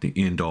not the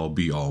end all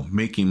be all.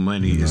 Making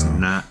money is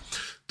not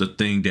the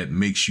thing that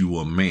makes you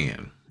a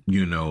man,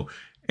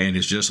 and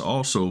it's just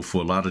also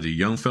for a lot of the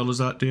young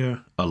fellas out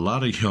there, a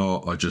lot of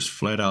y'all are just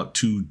flat out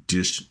too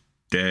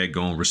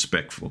daggone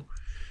respectful.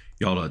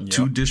 Y'all are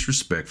too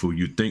disrespectful.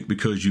 You think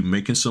because you're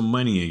making some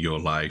money in your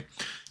life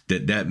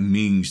that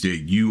means that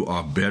you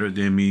are better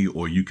than me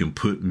or you can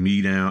put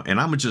me down. And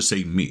I'm going to just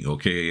say me,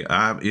 okay?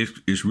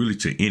 It's really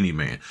to any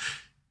man.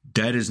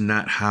 That is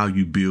not how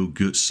you build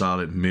good,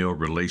 solid male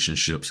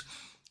relationships,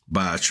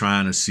 by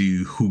trying to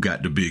see who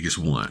got the biggest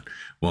one.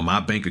 Well,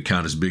 my bank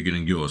account is bigger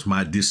than yours.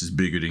 My this is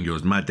bigger than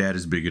yours. My dad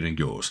is bigger than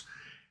yours.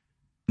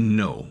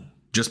 No.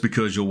 Just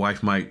because your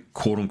wife might,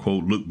 quote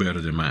unquote, look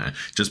better than mine.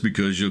 Just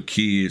because your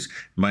kids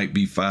might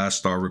be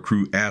 5-star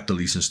recruit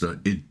athletes and stuff.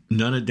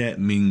 None of that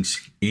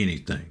means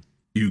anything.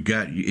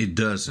 It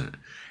doesn't.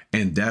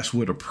 And that's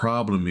where the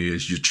problem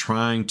is. You're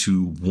trying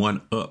to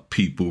one up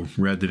people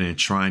rather than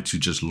trying to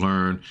just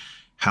learn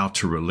how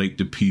to relate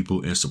to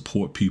people and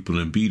support people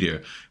and be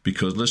there.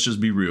 Because let's just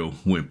be real,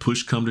 when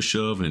push come to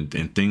shove and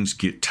things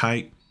get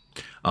tight,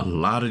 a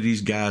lot of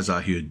these guys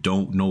out here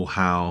don't know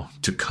how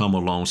to come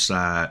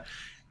alongside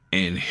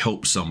and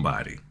help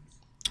somebody.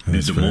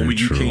 That's the moment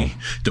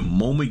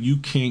you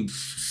can't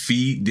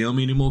feed them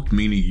anymore,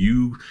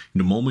 meaning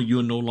the moment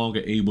you're no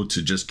longer able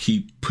to just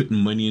keep putting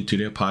money into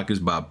their pockets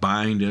by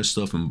buying their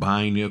stuff and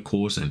buying their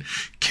course and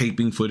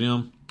caping for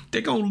them,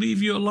 they're gonna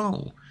leave you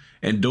alone.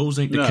 And those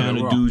ain't the kind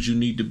of dudes you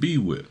need to be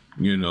with,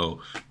 you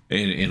know.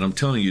 And I'm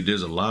telling you,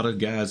 there's a lot of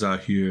guys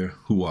out here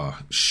who are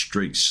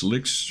straight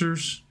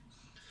slicksters.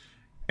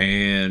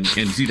 And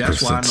see,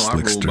 that's why I know I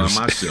roll by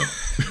myself.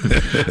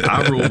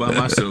 I roll by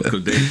myself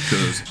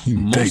because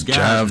most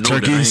guys know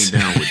turkeys.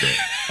 That I ain't down with that.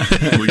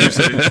 What you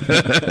say?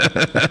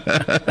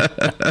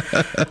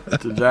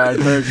 The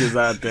jive turkeys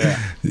out there.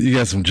 You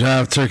got some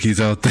jive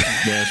turkeys out there.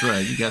 That's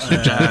right. You got some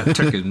jive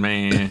turkeys,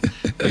 man.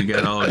 You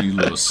got all these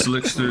little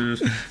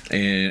slicksters,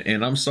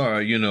 and I'm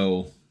sorry, you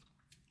know.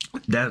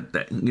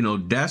 That you know,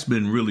 that's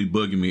been really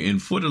bugging me.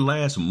 And for the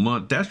last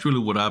month, that's really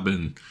what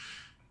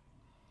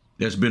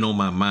that's been on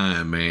my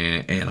mind,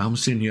 man. And I'm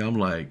sitting here, I'm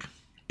like,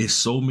 it's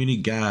so many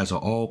guys are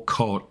all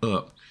caught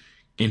up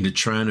into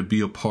trying to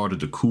be a part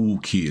of the cool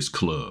kids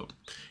club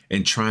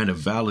and trying to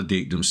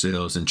validate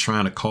themselves and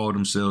trying to call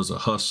themselves a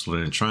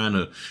hustler and trying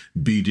to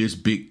be this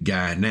big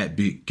guy and that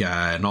big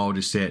guy and all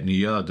this, that, and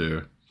the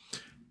other.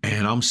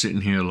 And I'm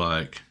sitting here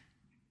like,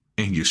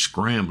 and you're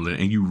scrambling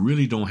and you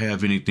really don't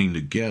have anything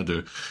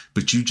together,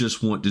 but you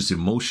just want this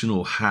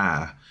emotional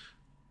high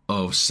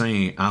of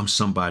saying I'm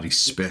somebody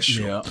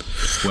special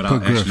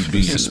without actually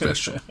being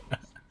special.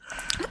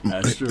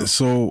 That's true.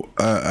 So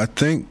I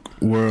think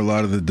where a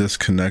lot of the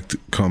disconnect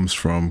comes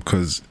from,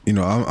 because you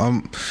know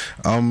I'm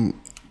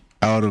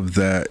out of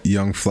that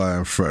young, fly,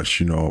 and fresh.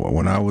 You know,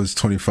 when I was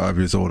 25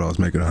 years old, I was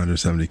making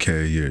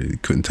 170K a year. You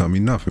couldn't tell me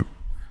nothing,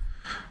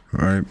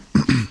 right?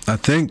 I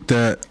think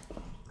that,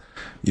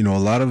 you know, a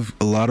lot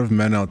of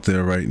men out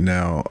there right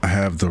now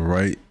have the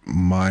right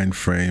mind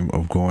frame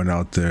of going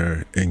out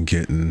there and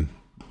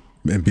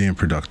being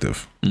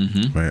productive,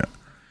 right?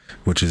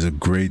 Which is a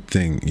great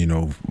thing, you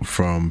know,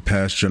 from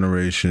past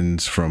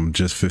generations, from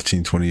just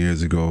 15, 20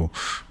 years ago,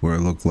 where it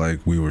looked like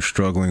we were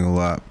struggling a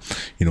lot.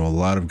 You know, a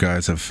lot of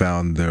guys have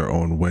found their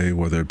own way,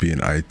 whether it be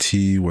in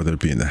IT, whether it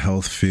be in the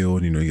health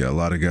field. You know, you got a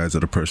lot of guys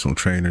that are personal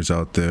trainers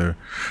out there.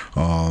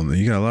 And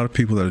you got a lot of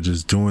people that are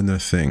just doing their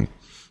thing.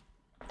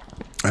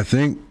 I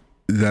think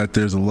that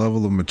there's a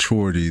level of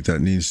maturity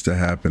that needs to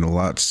happen a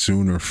lot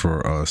sooner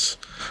for us,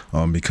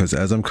 because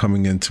as I'm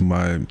coming into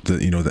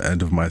the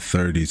end of my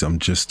 30s, I'm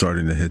just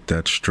starting to hit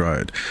that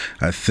stride.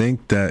 I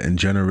think that in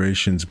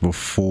generations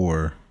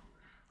before,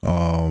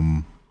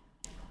 that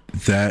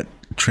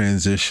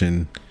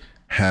transition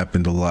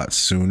happened a lot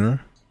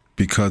sooner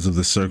because of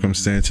the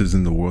circumstances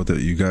in the world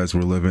that you guys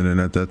were living in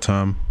at that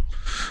time.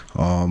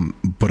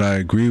 But I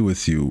agree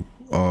with you.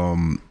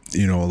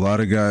 You know, a lot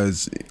of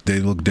guys, they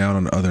look down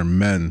on other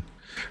men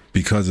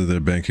because of their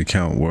bank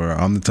account, where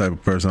I'm the type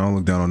of person, I don't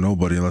look down on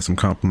nobody unless I'm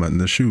complimenting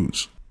their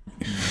shoes.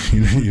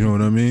 You know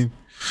what I mean?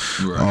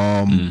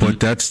 Right. But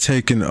that's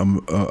taken a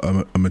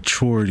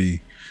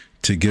maturity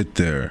to get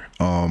there.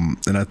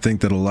 And I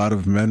think that a lot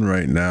of men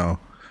right now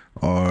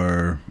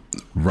are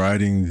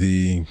riding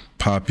the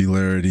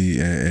popularity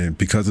and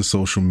because of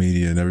social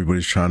media, and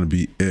everybody's trying to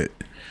be it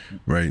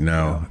right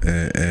now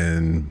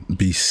and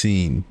be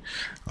seen.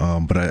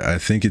 But I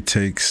think it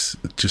takes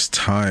just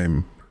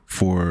time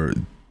for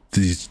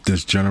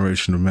this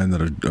generation of men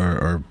that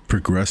are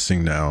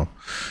progressing now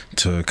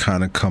to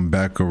kind of come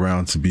back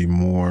around to be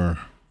more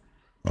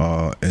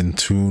in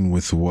tune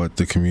with what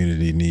the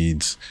community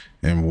needs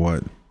and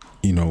what,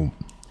 you know,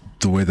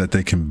 the way that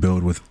they can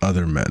build with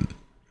other men.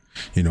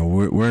 You know,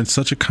 we're in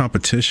such a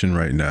competition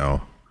right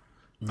now.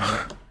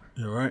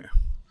 You're right.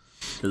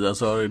 Because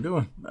that's all they're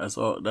doing. That's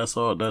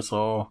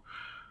all.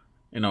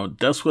 You know,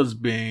 that's what's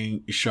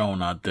being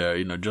shown out there.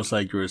 You know, just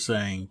like you were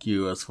saying,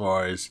 Q, as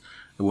far as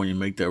when you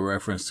make that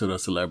reference to the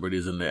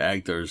celebrities and the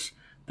actors,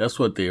 that's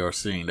what they are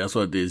seeing. That's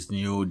what this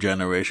new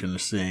generation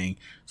is seeing.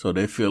 So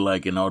they feel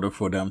like in order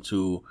for them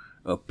to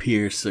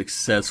appear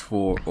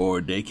successful,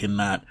 or they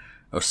cannot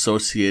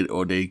associate,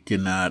 or they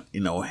cannot,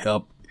 you know,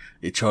 help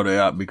each other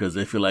out, because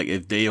they feel like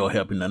if they are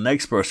helping the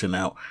next person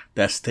out,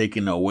 that's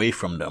taken away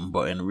from them.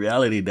 But in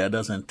reality, that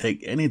doesn't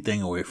take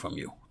anything away from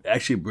you. It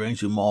actually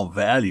brings you more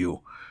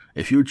value.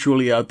 If you're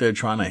truly out there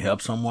trying to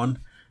help someone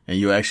and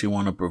you actually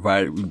want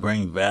to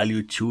bring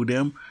value to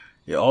them,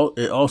 it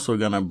also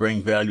going to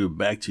bring value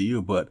back to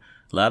you. But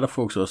a lot of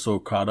folks are so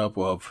caught up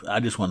of, I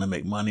just want to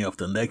make money off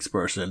the next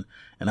person,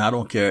 and I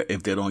don't care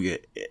if they don't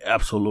get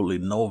absolutely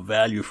no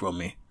value from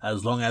me.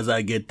 As long as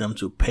I get them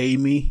to pay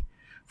me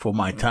for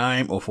my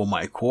time or for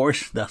my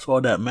course, that's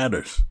all that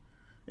matters.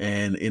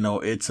 And, you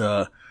know, it's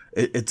a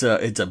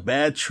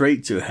bad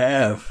trait to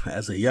have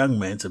as a young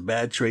man. It's a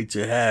bad trait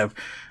to have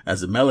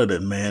as a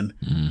melanin man,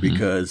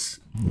 because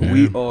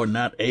we are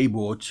not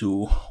able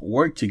to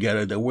work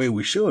together the way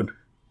we should.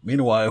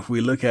 Meanwhile, if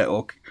we look at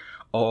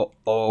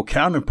our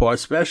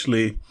counterparts,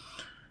 especially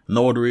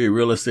notary,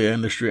 real estate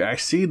industry, I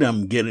see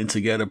them getting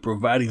together,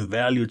 providing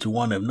value to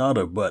one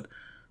another. But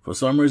for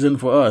some reason,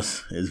 for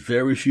us, it's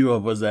very few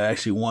of us that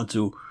actually want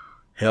to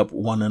help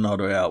one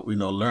another out.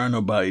 Learn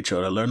about each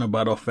other, learn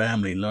about our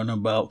family, learn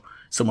about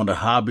some of the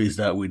hobbies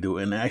that we do,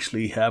 and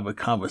actually have a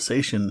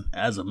conversation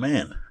as a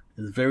man.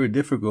 It's very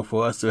difficult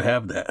for us to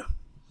have that.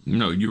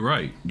 No, you're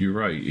right. You're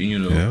right.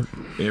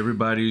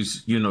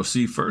 Everybody's,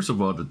 see, first of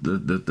all,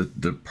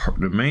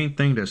 the main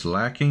thing that's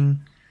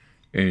lacking,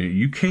 and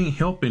you can't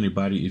help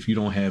anybody if you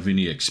don't have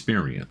any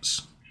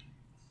experience.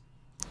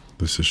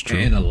 This is true.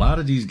 And a lot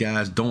of these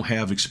guys don't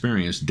have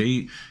experience.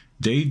 They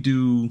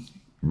do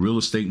real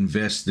estate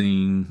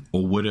investing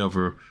or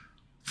whatever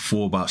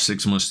for about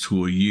 6 months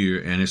to a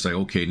year, and it's like,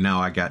 okay,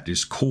 now I got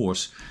this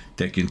course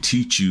that can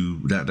teach you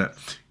that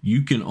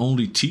you can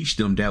only teach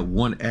them that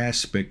one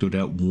aspect or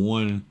that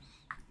one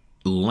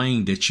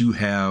lane that you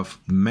have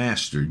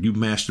mastered. You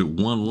mastered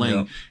one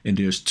lane, and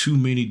there's too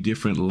many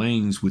different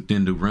lanes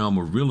within the realm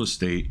of real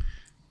estate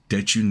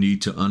that you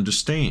need to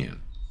understand.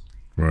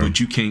 Right. But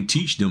you can't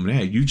teach them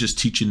that. You're just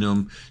teaching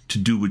them to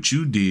do what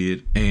you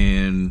did,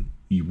 and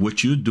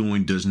what you're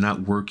doing does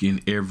not work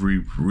in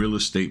every real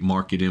estate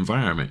market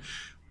environment.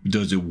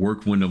 Does it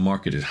work when the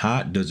market is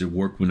hot? Does it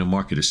work when the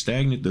market is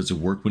stagnant? Does it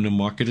work when the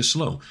market is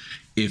slow?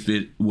 If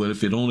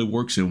it only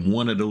works in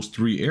one of those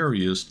three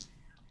areas,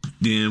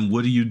 then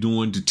what are you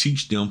doing to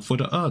teach them for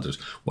the others?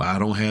 Well, I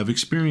don't have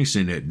experience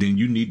in that. Then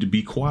you need to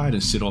be quiet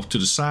and sit off to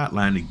the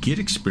sideline and get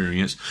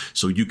experience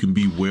so you can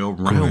be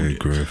well-rounded. Go ahead,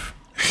 Griff.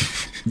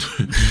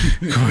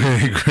 Go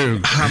ahead,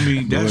 Griff. I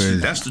mean,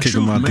 that's the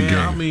truth, man.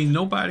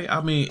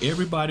 I mean,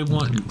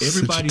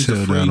 everybody's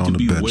afraid to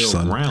be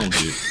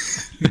well-rounded.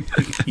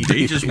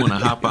 They just want to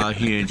hop out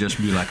here and just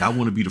be like, I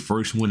want to be the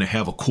first one to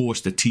have a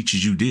course that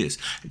teaches you this,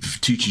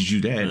 teaches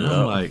you that. And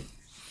I'm like,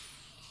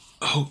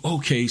 oh,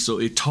 okay, so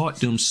it taught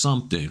them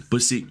something.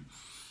 But see,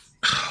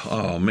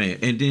 oh man,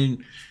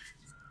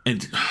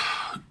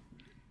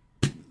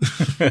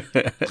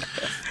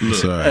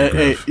 look,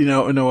 hey, you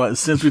know what?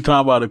 Since we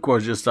talk about the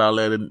course, just start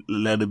let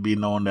it be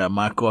known that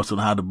my course on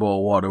how to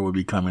boil water will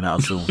be coming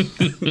out soon.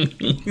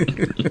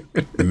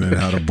 And then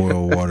how to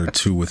boil water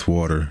 2 with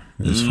water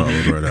is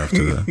followed right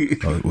after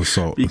that. With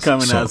salt. Be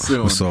coming out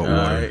soon. With salt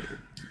water. Right.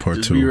 Part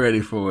Just 2. Be ready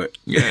for it.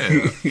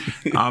 Yeah.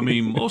 I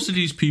mean, most of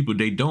these people,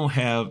 they don't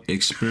have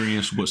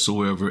experience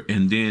whatsoever.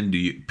 And then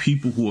the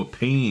people who are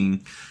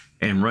paying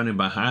and running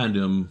behind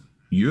them,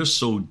 you're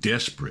so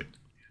desperate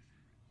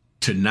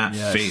to not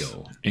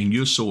fail, and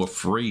you're so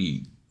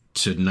afraid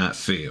to not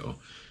fail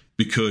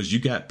because you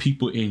got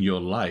people in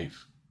your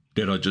life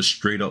that are just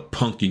straight up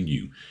punking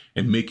you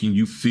and making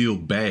you feel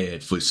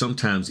bad for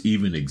sometimes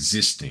even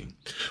existing.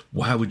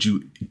 Why would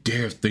you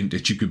dare think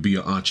that you could be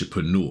an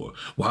entrepreneur?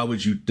 Why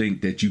would you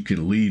think that you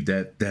can leave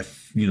that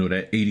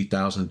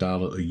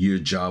 $80,000 a year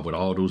job with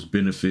all those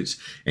benefits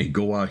and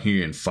go out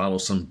here and follow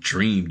some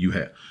dream you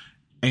have?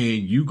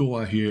 And you go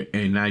out here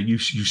and now you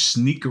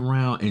sneak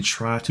around and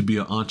try to be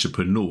an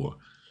entrepreneur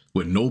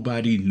with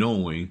nobody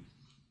knowing,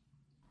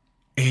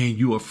 and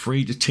you're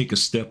afraid to take a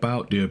step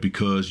out there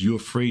because you're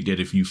afraid that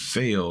if you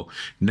fail,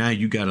 now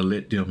you got to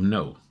let them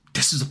know.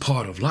 This is a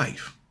part of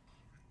life.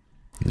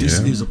 This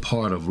is a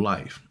part of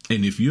life.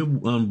 And if you're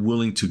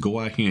unwilling to go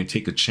out here and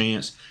take a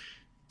chance,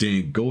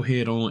 then go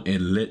ahead on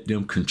and let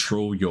them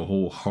control your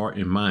whole heart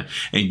and mind.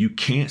 And you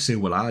can't say,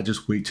 well, I'll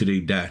just wait till they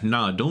die.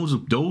 Nah,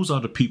 those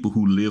are the people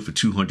who live for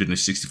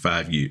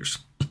 265 years.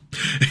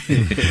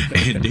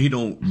 And they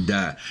don't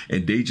die.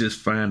 And they just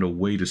find a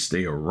way to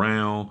stay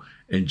around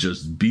and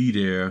just be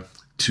there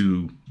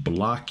to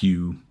block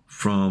you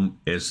from,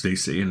 as they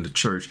say in the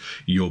church,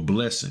 your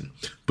blessing.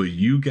 But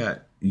you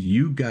got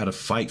to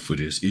fight for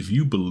this. If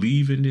you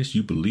believe in this,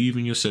 you believe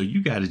in yourself,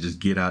 you got to just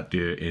get out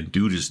there and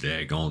do this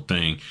daggone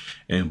thing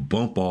and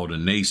bump all the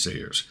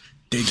naysayers.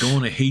 They're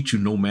going to hate you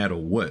no matter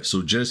what.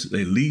 So just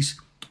at least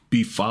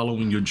be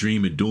following your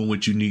dream and doing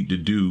what you need to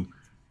do.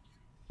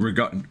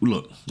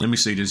 Look, let me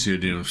say this here,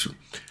 Dennis.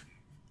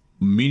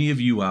 Many of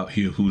you out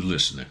here who's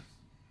listening,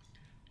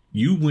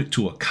 you went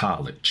to a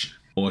college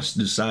or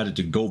decided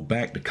to go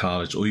back to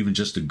college or even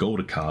just to go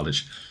to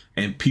college,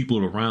 and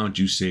people around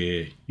you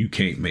said you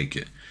can't make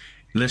it.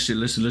 Let's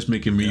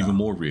make it even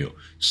more real.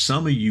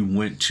 Some of you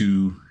went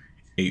to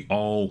a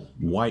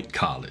all-white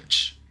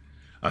college,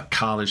 a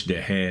college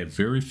that had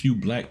very few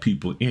black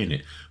people in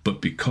it, but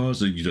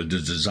because of the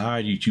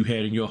desire that you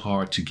had in your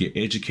heart to get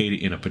educated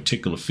in a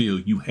particular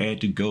field, you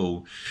had to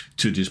go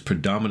to this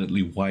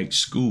predominantly white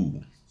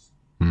school.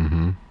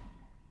 Mm-hmm.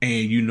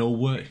 And you know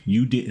what?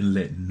 You didn't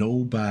let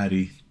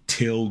nobody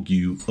tell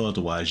you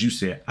otherwise. You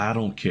said, I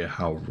don't care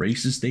how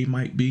racist they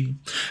might be.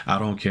 I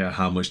don't care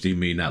how much they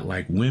may not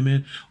like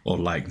women or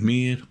like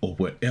men or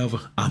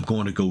whatever. I'm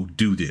going to go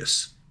do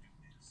this.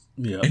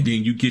 Yep. And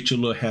then you get your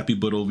little happy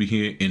butt over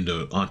here in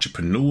the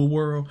entrepreneur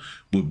world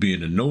with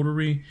being a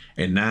notary.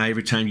 And now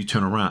every time you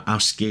turn around, I'm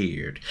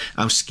scared.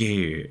 I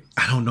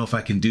don't know if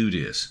I can do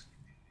this.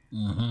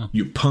 Mm-hmm.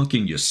 You're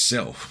punking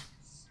yourself.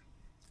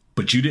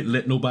 But you didn't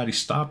let nobody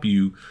stop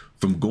you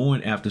from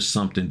going after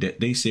something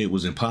that they said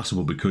was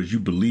impossible because you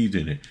believed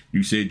in it.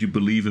 You said you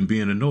believe in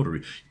being a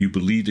notary. You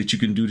believe that you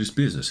can do this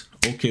business.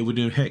 Okay, well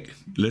then, heck,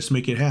 let's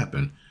make it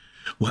happen.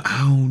 Well, I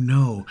don't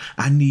know.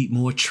 I need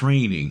more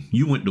training.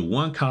 You went to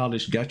one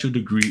college, got your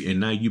degree, and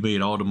now you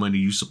made all the money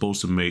you're supposed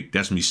to make.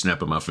 That's me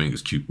snapping my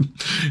fingers, cute.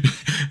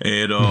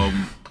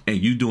 and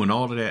you doing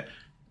all of that,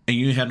 and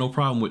you had no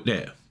problem with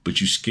that,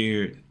 but you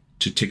scared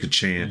to take a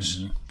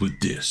chance with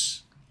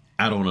this.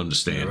 I don't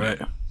understand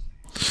that.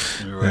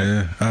 You're right.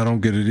 Yeah, I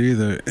don't get it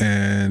either.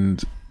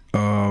 And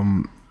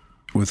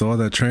with all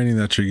that training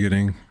that you're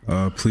getting,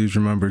 please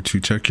remember to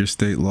check your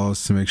state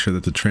laws to make sure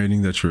that the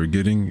training that you're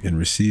getting and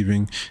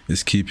receiving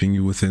is keeping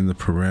you within the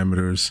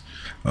parameters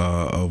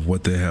of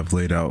what they have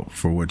laid out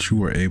for what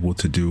you are able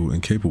to do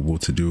and capable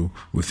to do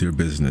with your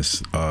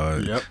business.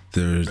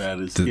 There's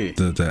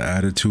the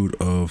attitude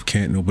of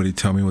can't nobody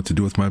tell me what to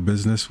do with my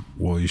business.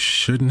 Well, you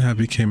shouldn't have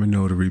become a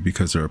notary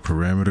because there are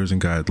parameters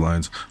and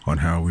guidelines on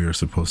how we are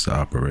supposed to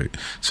operate.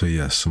 So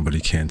yes, somebody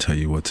can tell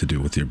you what to do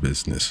with your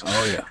business.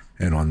 Oh yeah.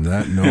 And on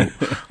that note,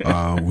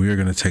 we are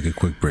going to take a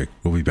quick break.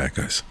 We'll be back,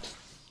 guys.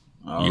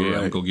 All right. I'm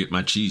going to go get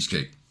my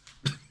cheesecake.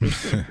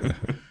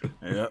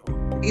 Yep.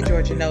 Hey,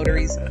 Georgia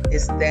Notaries,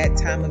 it's that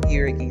time of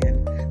year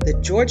again. The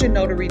Georgia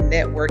Notary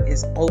Network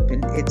is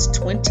open its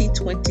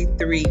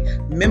 2023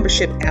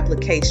 membership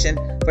application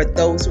for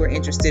those who are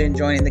interested in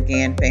joining the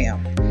GAN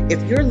fam.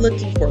 If you're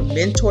looking for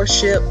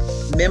mentorship,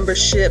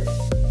 membership,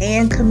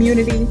 and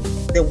community,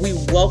 then we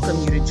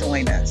welcome you to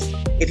join us.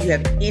 If you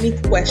have any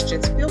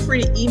questions, feel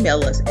free to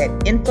email us at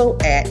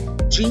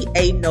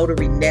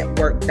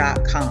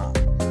info@ganotarynetwork.com.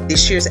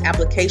 This year's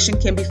application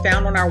can be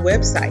found on our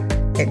website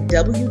at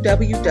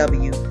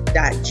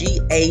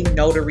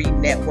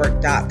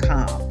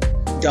www.ganotarynetwork.com.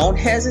 Don't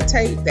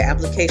hesitate. The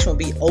application will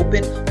be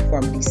open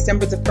from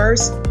December the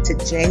 1st to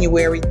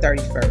January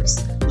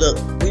 31st. Look,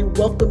 we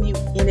welcome you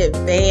in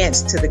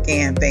advance to the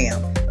GAN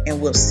fam,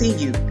 and we'll see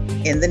you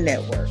in the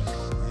network.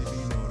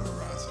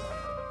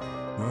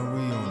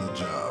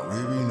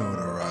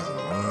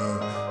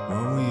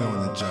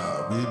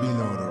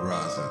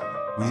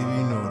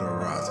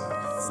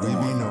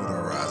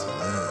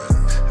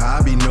 I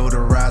be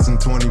notarizing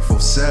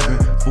 24/7,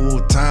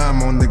 full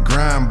time on the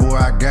grind, boy,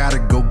 I gotta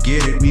go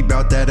get it. We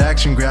bout that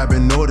action,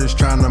 grabbing orders,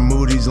 trying to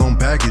move these on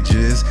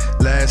packages.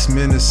 Last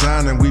minute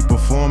signing, we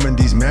performing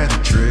these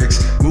magic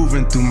tricks.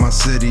 Moving through my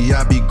city,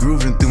 I be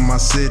grooving through my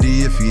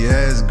city. If you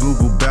ask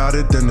Google about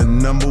it, then the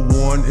number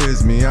one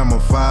is me. I'm a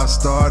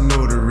 5-star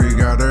notary,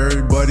 got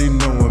everybody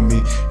knowing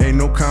me. Ain't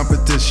no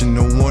competition,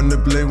 no one to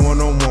play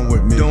one-on-one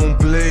with me. Don't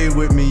play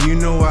with me, you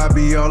know I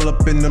be all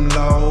up in them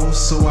laws,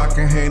 so I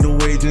can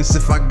handle agents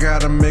if I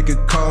gotta make a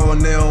call.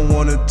 And they don't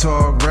wanna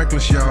talk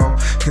reckless, y'all,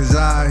 cause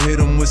I hit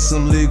them with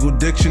some legal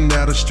diction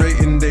that'll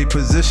straighten they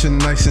position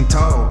nice and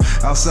tall.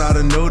 Outside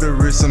of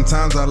notary,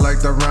 sometimes I like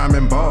to rhyme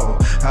and ball.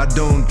 I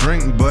don't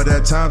drink, but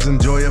at times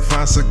enjoy a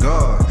fine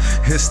cigar.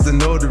 It's the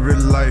notary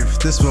life,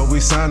 this what we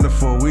signed up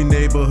for. We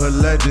neighborhood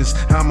legends,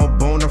 I'm a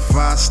bona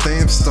fide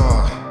stamp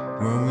star.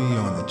 When we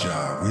on the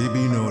job, we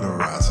be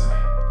notarizing.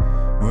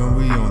 When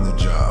we on the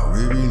job,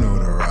 we be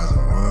notarizing.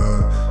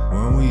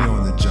 When we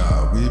on the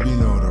job, we be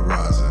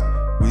notarizing.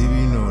 We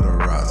be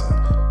notarizing.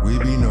 We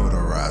be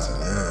notarizing,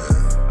 yeah.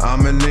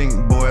 I'm an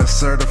ink boy, a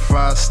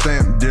certified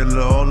stamp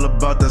dealer. All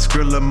about that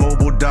Skrilla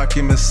mobile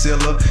document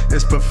sealer.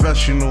 It's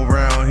professional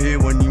round here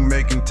when you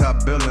making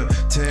top billing.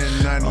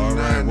 1099. All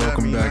right,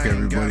 welcome back,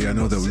 everybody. I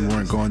know that we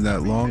weren't going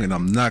that long, and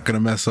I'm not going to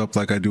mess up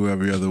like I do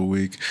every other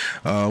week.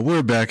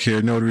 We're back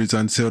here, Notaries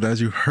Unsealed.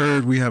 As you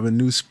heard, we have a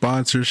new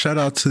sponsor. Shout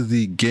out to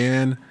the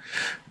GAN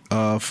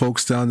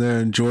folks down there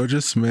in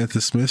Georgia.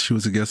 Samantha Smith, she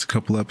was a guest a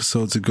couple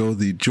episodes ago.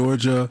 The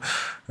Georgia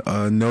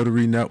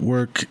Notary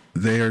Network,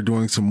 they are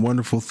doing some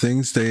wonderful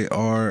things. They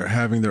are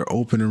having their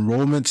open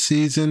enrollment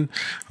season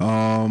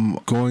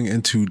going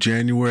into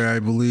January, I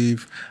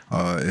believe.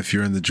 If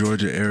you're in the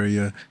Georgia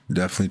area,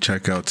 definitely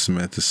check out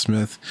Samantha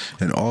Smith.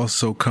 And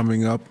also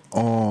coming up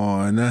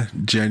on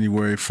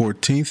January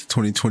 14th,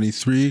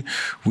 2023,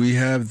 we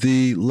have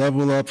the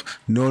Level Up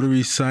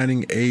Notary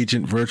Signing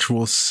Agent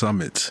Virtual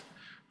Summit.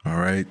 All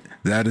right,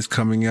 that is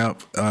coming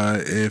up.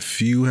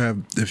 If you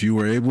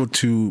were able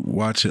to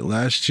watch it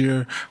last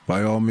year,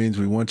 by all means,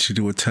 we want you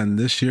to attend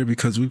this year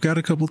because we've got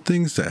a couple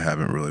things that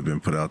haven't really been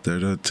put out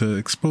there to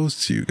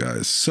expose to you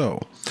guys.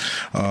 So,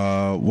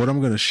 what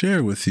I'm going to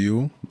share with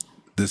you,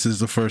 this is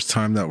the first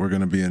time that we're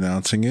going to be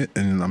announcing it,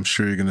 and I'm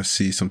sure you're going to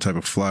see some type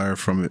of flyer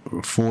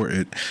for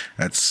it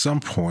at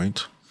some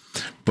point.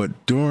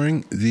 But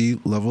during the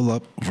Level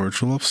Up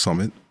Virtual Up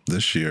Summit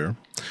this year,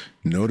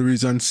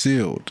 Notaries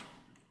Unsealed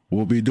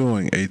we'll be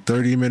doing a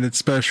 30-minute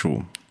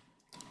special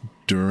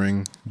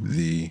during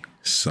the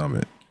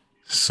summit.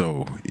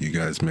 So you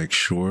guys make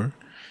sure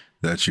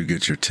that you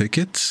get your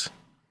tickets.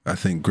 I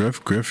think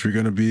Griff, you're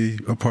going to be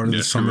a part of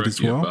the summit as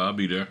well. Yeah, I'll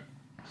be there.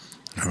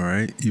 All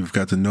right. You've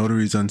got the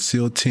Notaries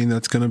Unsealed team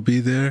that's going to be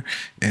there.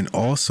 And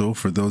also,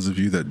 for those of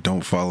you that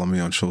don't follow me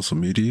on social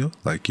media,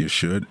 like you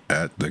should,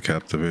 at The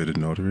Captivated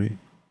Notary.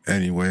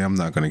 Anyway, I'm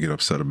not going to get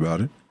upset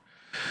about it.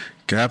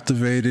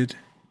 Captivated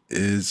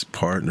is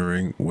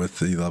partnering with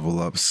the Level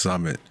Up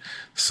Summit.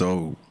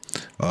 So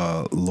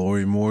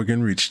Lori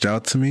Morgan reached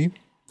out to me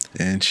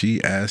and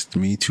she asked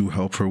me to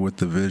help her with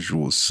the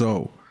visuals.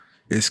 So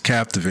it's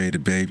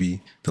Captivated,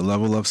 baby. The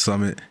Level Up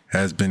Summit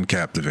has been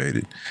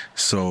captivated.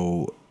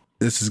 So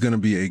this is going to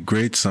be a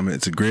great summit.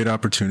 It's a great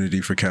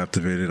opportunity for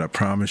Captivated. I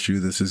promise you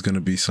this is going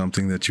to be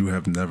something that you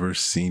have never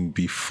seen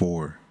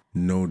before.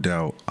 No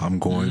doubt. I'm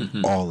going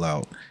all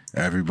out.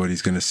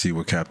 Everybody's going to see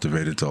what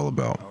Captivated's all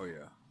about. Oh,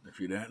 yeah. If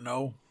you didn't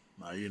know,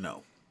 now you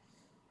know.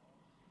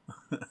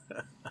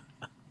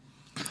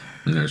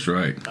 That's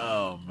right.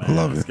 Oh, man.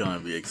 Love It's it. going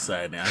to be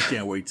exciting. I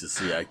can't wait to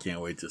see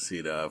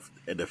the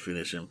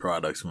finishing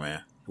products,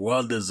 man.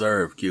 Well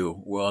deserved,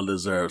 Q. Well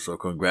deserved. So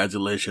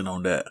congratulations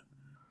on that.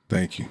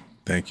 Thank you.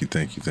 Thank you.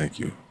 Thank you. Thank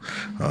you.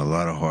 A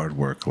lot of hard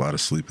work, a lot of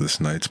sleepless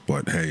nights.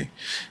 But hey,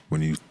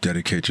 when you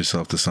dedicate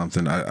yourself to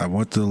something, I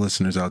want the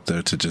listeners out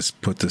there to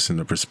just put this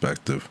into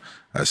perspective.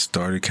 I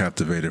started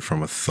Captivated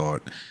from a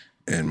thought.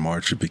 In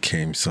March, it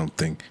became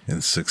something.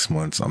 In 6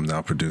 months, I'm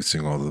now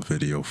producing all the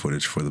video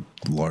footage for the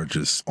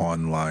largest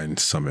online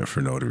summit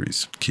for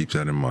notaries. Keep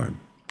that in mind.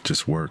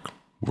 Just work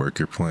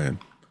your plan.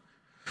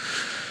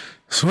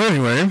 So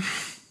anyway,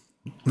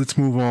 let's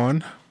move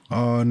on.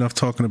 Enough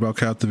talking about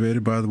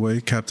Captivated, by the way,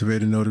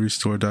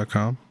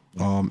 CaptivatedNotaryStore.com.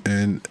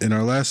 And in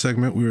our last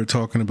segment, we were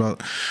talking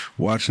about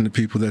watching the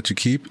people that you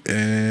keep.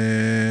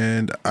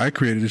 And I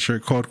created a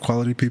shirt called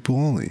Quality People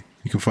Only.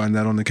 You can find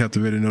that on the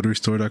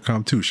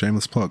CaptivatedNotaryStore.com too.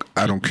 Shameless plug.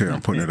 I don't care.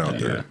 I'm putting it out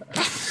there.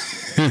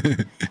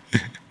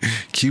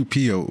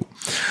 QPO.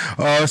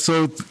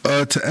 So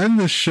to end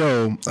the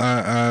show,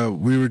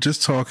 we were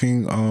just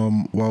talking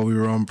while we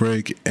were on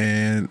break,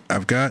 and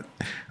I've got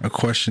a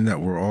question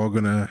that we're all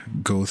going to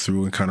go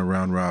through and kind of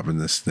round robin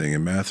this thing,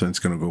 and Matherin's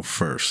going to go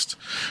first.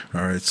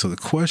 All right, so the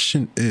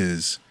question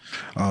is,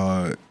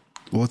 well,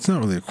 it's not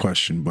really a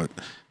question, but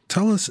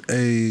tell us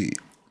a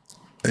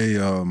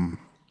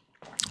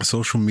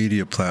social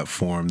media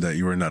platform that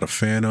you are not a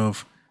fan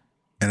of,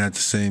 and at the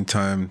same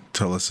time,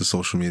 tell us a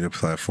social media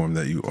platform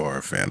that you are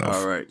a fan of.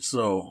 All right.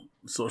 So,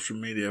 social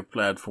media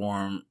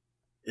platform,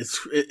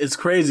 it's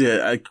crazy.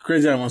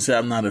 Crazy I won't say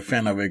I'm not a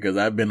fan of it because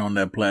I've been on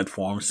that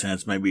platform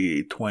since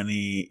maybe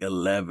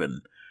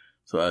 2011.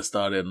 So, I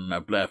started on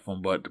that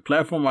platform. But the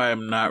platform I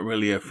am not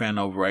really a fan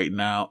of right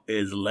now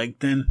is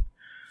LinkedIn.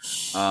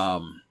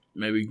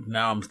 Maybe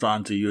now I'm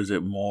starting to use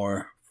it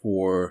more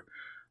for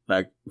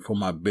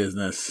my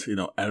business,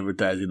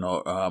 advertising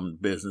or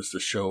business,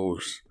 the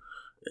shows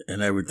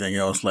and everything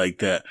else like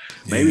that.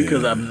 Maybe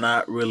because I'm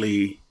not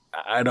really,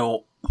 I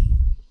don't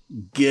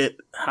get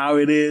how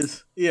it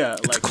is. Yeah,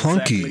 it's clunky.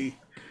 Exactly.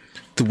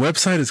 The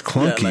website is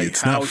clunky. Yeah,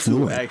 it's not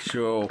fluid.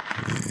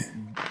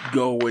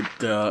 Go with with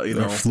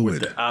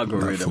the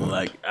algorithm.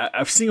 Like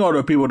I've seen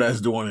other people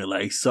that's doing it.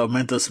 Like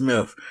Samantha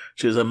Smith,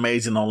 she's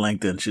amazing on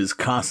LinkedIn. She's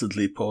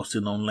constantly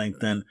posting on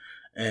LinkedIn,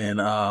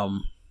 and I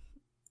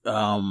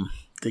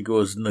think it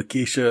was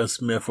Nakisha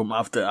Smith from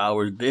After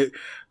Hours.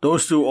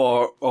 Those two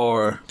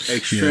are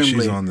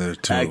extremely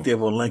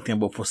active on LinkedIn,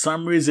 but for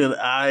some reason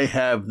I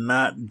have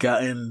not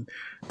gotten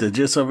the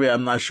gist of it.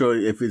 I'm not sure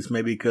if it's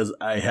maybe because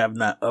I have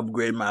not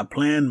upgraded my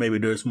plan. Maybe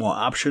there's more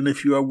option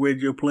if you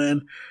upgrade your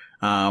plan.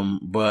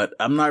 But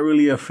I'm not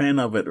really a fan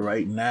of it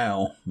right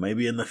now.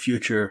 Maybe in the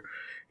future,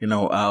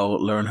 I'll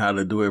learn how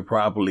to do it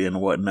properly and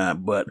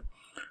whatnot. But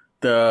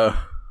the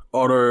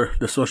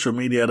social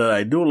media that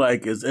I do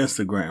like is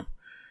Instagram.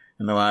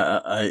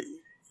 I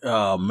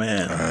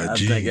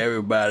think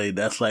everybody,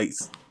 that's like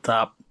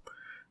top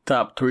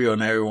 3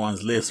 on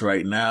everyone's list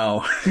right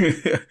now.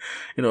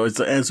 It's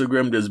an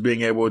Instagram that's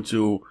being able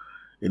to,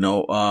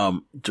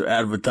 to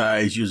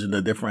advertise using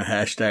the different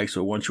hashtags.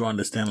 So once you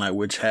understand like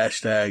which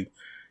hashtag,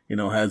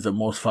 has the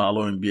most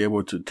following, be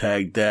able to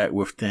tag that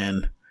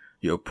within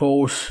your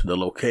post, the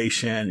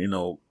location,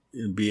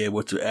 and be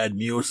able to add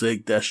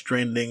music that's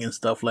trending and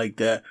stuff like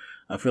that.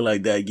 I feel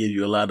like that gives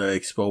you a lot of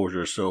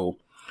exposure. So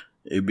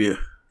it'd be.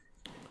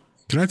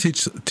 Can I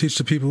teach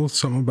the people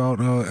something about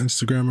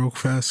Instagram real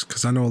fast?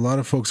 Because I know a lot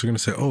of folks are going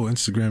to say, "Oh,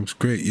 Instagram's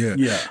great." Yeah,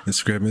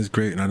 Instagram is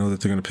great, and I know that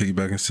they're going to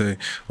piggyback and say,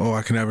 "Oh,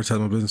 I can advertise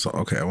my business."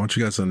 Okay, I want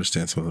you guys to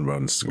understand something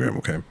about Instagram.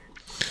 Okay,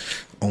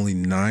 only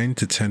 9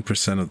 to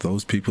 10% of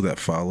those people that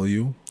follow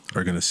you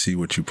are going to see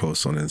what you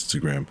post on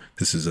Instagram.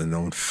 This is a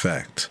known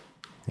fact.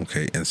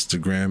 Okay,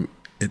 Instagram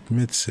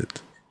admits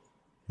it.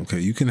 Okay,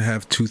 you can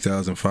have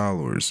 2,000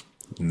 followers.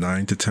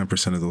 9 to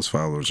 10% of those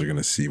followers are going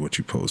to see what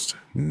you post.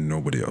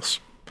 Nobody else.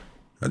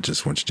 I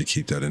just want you to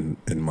keep that in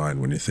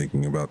mind when you're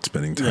thinking about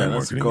spending time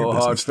marketing your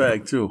business. That's a hard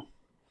fact too.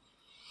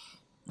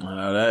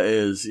 That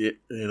is,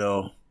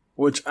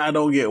 which I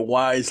don't get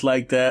why it's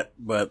like that,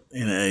 but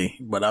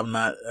but I'm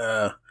not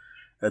a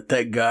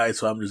tech guy,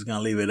 so I'm just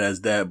gonna leave it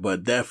as that.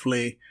 But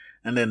definitely,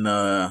 and then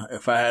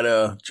if I had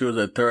to choose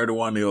a third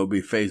one, it would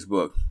be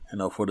Facebook.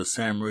 For the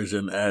same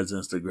reason as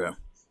Instagram.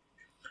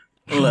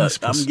 Look,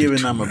 I'm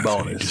giving them a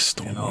bonus.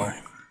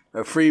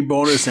 A free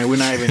bonus, and we're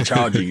not even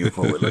charging you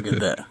for it. Look at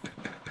that.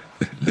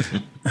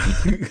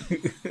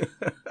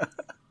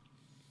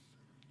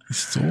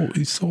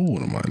 He stole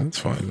one of mine. That's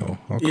fine though.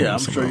 Yeah, I'm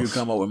sure you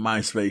come up with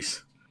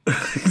MySpace.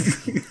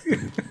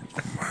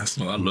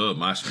 Oh, I love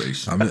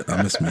MySpace.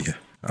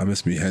 I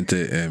miss me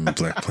Gente and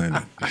Black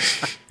Planet.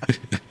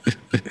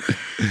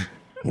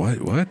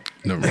 What?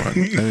 Never mind.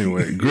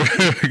 Anyway,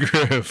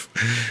 Griff.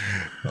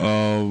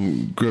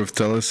 Griff,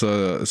 tell us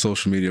a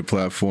social media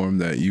platform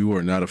that you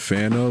are not a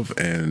fan of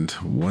and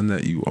one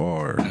that you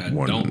are. I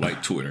don't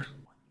like Twitter.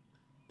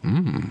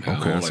 Okay,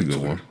 that's a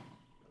good one.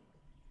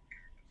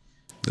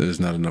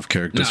 There's not enough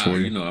characters for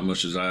you. You know how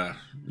much as I.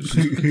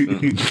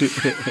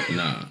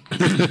 Nah,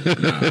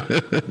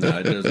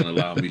 it doesn't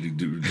allow me to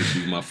do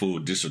my full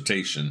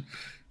dissertation.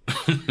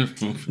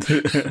 So,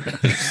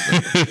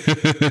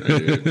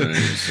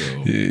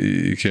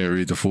 you can't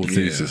read the full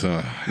thesis,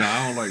 huh? No,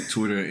 I don't like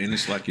Twitter, and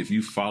it's like if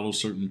you follow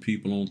certain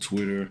people on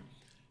Twitter,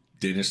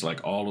 then it's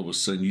like all of a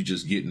sudden you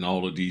just getting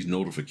all of these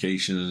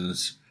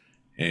notifications,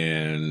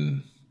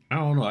 and I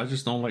don't know. I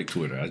just don't like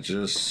Twitter. I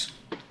just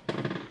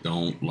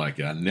don't like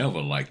it. I never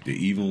liked it,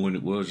 even when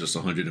it was just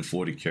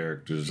 140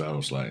 characters. I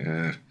was like,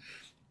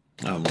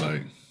 I'm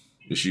like,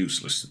 it's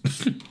useless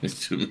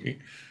to me.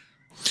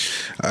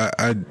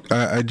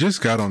 I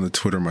just got on the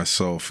Twitter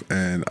myself,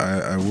 and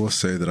I will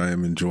say that I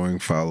am enjoying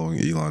following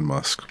Elon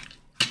Musk.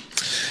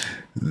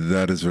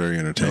 That is very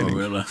entertaining. Oh,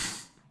 really?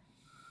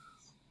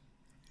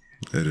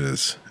 It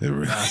is. It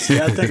really. See,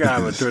 I think I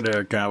have a Twitter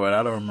account, but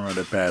I don't remember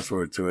the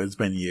password to it. It's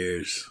been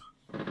years.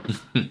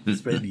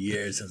 It's been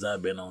years since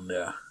I've been on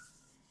there.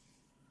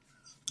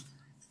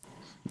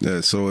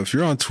 Yeah, so if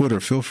you're on Twitter,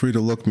 feel free to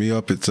look me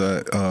up. It's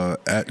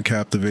at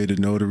Captivated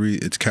Notary.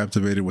 It's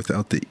Captivated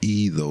without the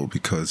E, though,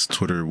 because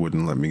Twitter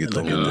wouldn't let me get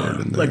the whole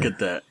word in there. Look at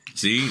that.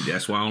 See,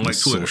 that's why I don't like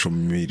Twitter. Social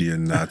media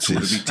Nazis.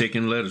 Twitter be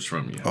taking letters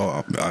from you.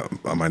 Oh,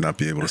 I might not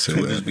be able to say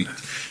Twitter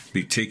that.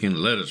 be taking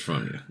letters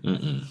from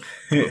you.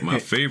 But my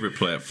favorite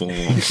platform.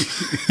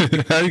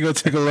 How you going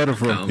to take a letter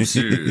from I'm me?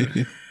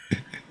 serious.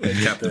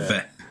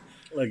 Captivate.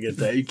 Look at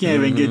that. You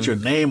can't even get your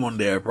name on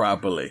there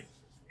properly.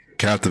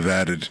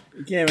 Captivated.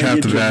 You can't even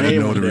get your Captivated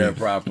name Notary. on there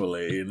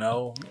properly, you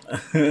know?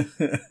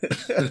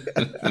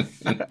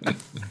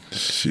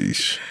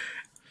 Sheesh.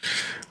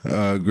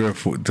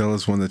 Griff, tell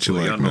us one that you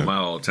Well, like, y'all know man. my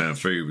all-time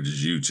favorite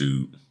is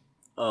YouTube.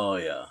 Oh,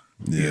 yeah.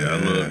 Yeah, I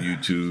love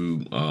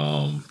YouTube.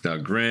 Now,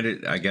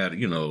 granted, I got,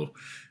 now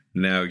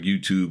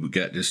YouTube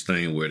got this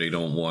thing where they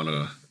don't want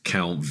to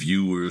count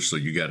viewers, so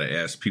you got to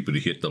ask people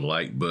to hit the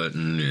like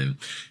button and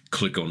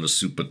click on the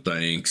super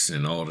thanks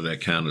and all of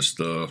that kind of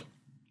stuff.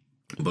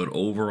 But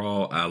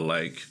overall, I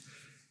like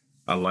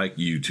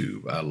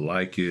YouTube. I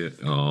like it.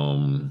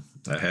 I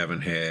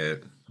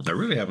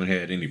really haven't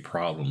had any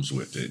problems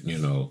with it,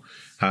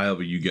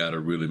 However, you got to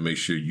really make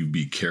sure you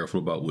be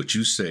careful about what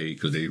you say,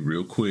 because they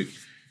real quick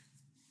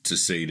to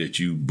say that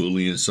you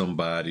bullying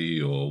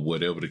somebody or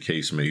whatever the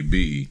case may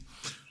be.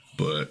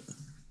 But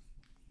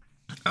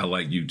I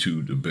like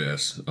YouTube the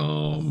best.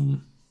 I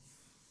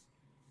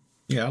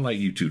like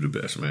YouTube the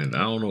best, man. I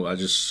don't know. I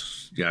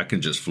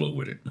can just flow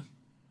with it.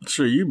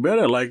 Sure, you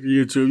better like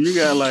YouTube. You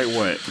got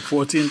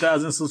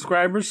 14,000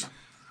 subscribers?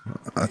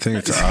 I think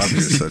it's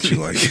obvious that you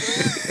like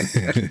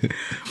it.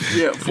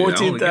 Yeah,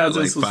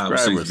 14,000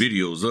 subscribers. 5 or 6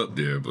 videos up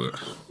there, but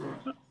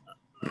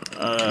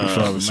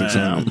 5 or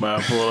 600. I'm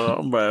about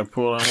to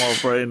pull them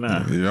off right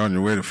now. You're on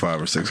your way to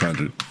 500 or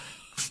 600.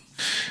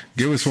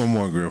 Give us one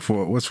more, Griff.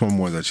 What's one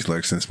more that you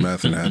like, since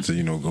Matthew had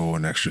to, go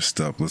an extra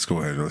step? Let's go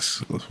ahead.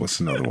 What's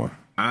another one?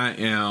 I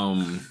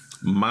am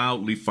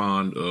mildly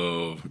fond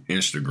of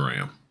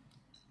Instagram.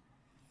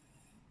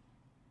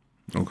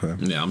 Okay.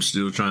 Yeah, I'm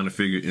still trying to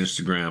figure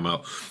Instagram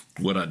out.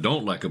 What I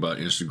don't like about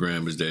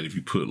Instagram is that if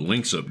you put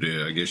links up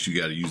there, I guess you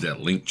got to use that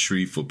link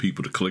tree for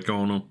people to click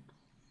on them.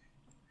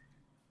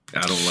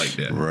 I don't like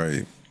that.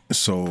 Right.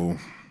 So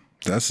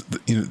that's,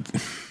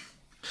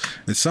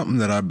 it's something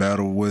that I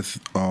battle with,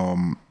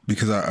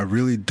 because I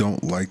really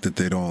don't like that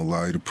they don't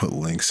allow you to put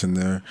links in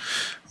there.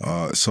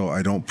 So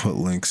I don't put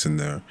links in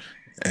there.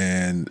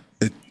 And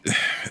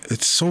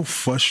it's so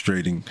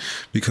frustrating,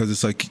 because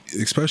it's like,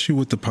 especially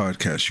with the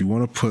podcast, you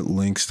want to put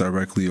links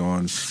directly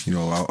on,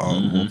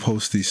 we'll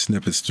post these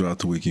snippets throughout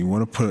the week. You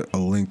want to put a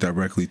link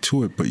directly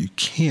to it, but you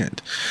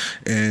can't.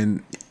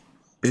 And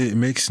it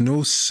makes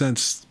no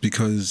sense,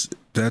 because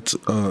that's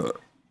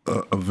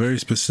a very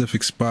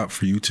specific spot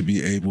for you to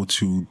be able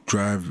to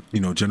drive,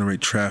 generate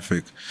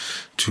traffic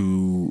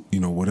to,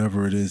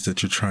 whatever it is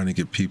that you're trying to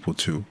get people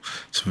to.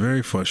 It's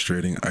very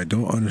frustrating. I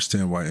don't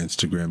understand why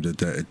Instagram did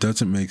that. It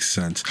doesn't make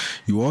sense.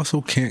 You also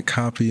can't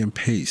copy and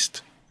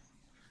paste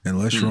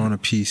unless you're on a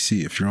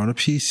PC. If you're on a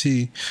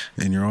PC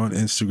and you're on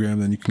Instagram,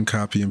 then you can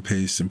copy and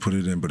paste and put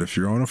it in. But if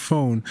you're on a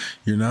phone,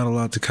 you're not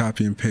allowed to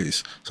copy and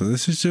paste. So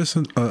this is just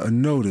a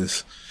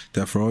notice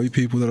that for all you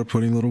people that are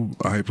putting little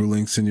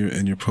hyperlinks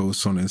in your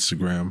posts on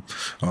Instagram,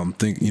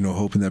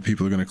 hoping that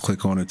people are going to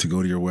click on it to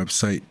go to your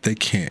website, they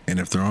can't. And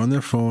if they're on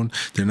their phone,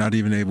 they're not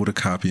even able to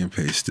copy and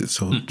paste it.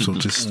 So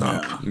just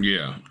stop.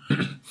 Yeah.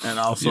 And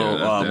also,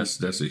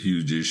 that's a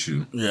huge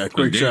issue. Yeah,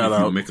 quick if shout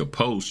out. you make a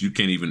post, you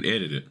can't even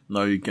edit it.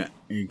 No, you can't.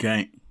 You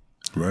can't.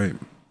 Right.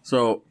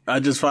 So I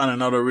just found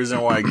another reason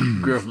why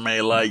Griff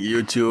may like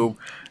YouTube.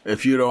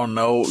 If you don't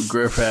know,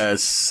 Griff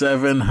has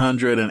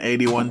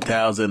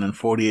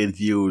 781,048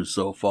 views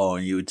so far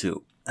on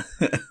YouTube.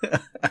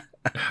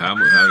 How I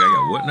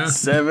got what now?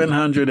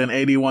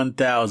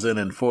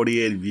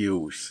 781,048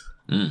 views.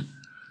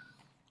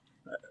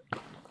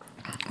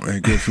 Hey,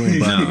 Griff, you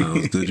ain't buying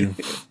those, did you?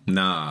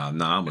 Nah,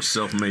 I'm a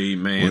self-made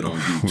man on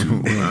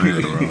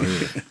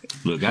YouTube.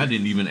 Look, I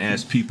didn't even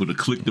ask people to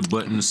click the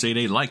button and say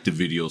they like the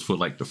videos for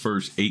like the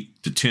first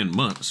 8 to 10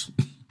 months.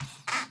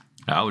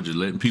 I was just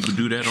letting people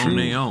do that on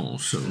their own.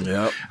 So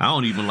I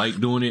don't even like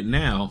doing it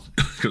now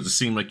because it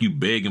seems like you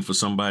begging for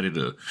somebody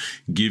to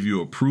give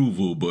you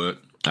approval, but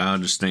I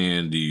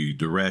understand the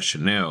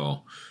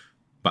rationale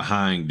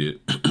behind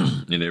it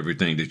and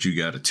everything that you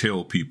got to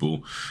tell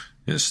people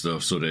and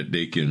stuff so that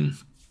they can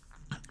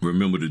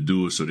remember to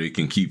do it so they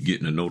can keep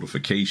getting the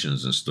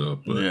notifications and stuff.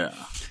 But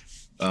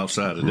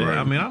outside of that,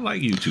 I mean, I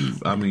like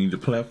YouTube. I mean, the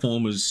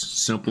platform is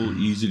simple,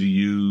 easy to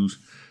use.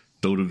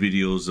 Throw the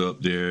videos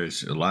up there.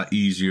 It's a lot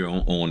easier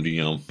on the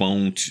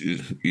phone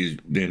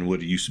than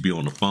what it used to be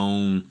on the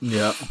phone.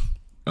 Yeah.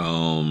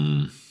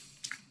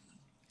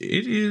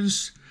 It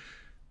is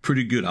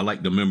pretty good. I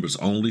like the members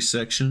only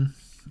section.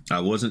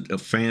 I wasn't a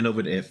fan of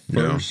it at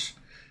first,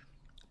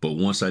 but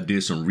once I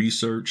did some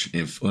research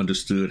and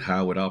understood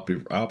how it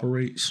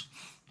operates,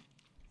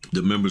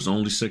 the members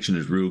only section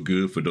is real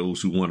good for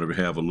those who want to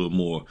have a little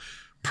more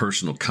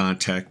personal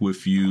contact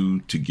with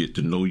you to get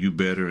to know you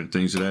better and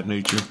things of that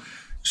nature.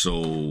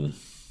 So,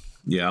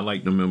 yeah, I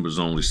like the members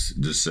only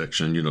this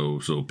section, you know,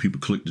 so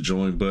people click the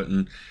join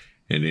button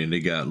and then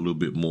they got a little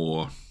bit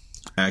more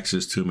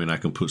access to me and I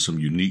can put some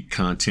unique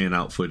content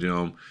out for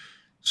them.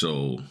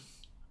 So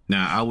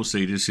now I would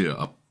say this here,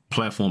 a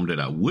platform that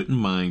I wouldn't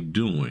mind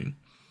doing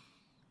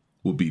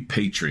would be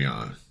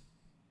Patreon.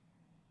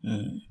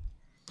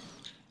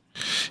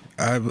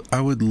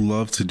 I would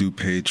love to do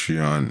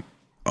Patreon.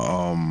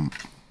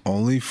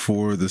 Only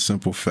for the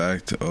simple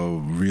fact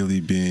of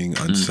really being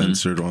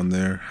uncensored on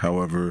there.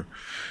 However,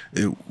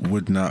 it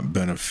would not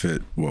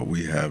benefit what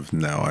we have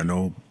now. I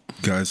know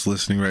guys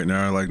listening right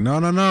now are like,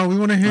 no, we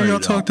want to hear y'all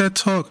talk that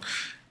talk.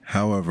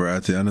 However,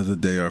 at the end of the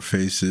day, our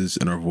faces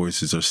and our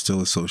voices are still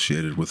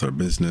associated with our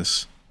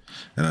business.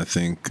 And I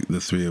think the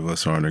three of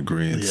us are in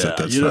agreement that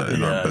that's not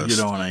in our best. You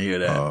don't want to hear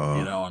that.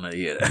 You don't want to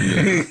hear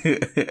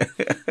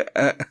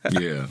that.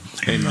 Yeah.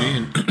 And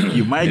then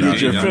you might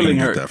get your feeling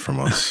hurt. Get that from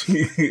us.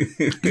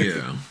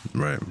 Yeah.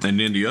 Right. And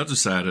then the other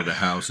side of the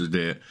house is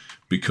that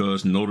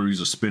because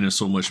notaries are spending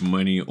so much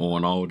money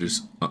on all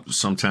this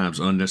sometimes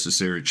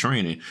unnecessary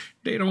training,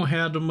 they don't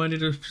have the money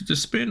to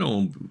spend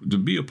on to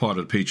be a part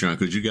of the Patreon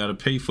because you got to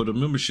pay for the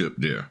membership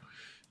there.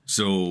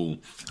 So,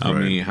 I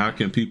mean, how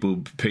can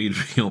people pay to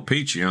be on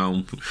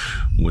Patreon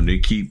when they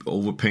keep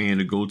overpaying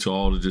to go to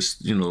all of this,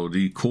 you know,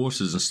 the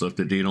courses and stuff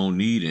that they don't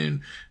need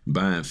and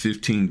buying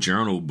 15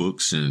 journal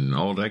books and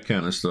all that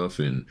kind of stuff.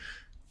 And,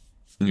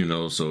 you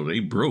know, so they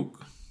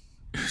broke.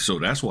 So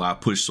that's why I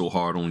push so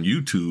hard on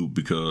YouTube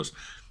because,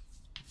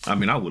 I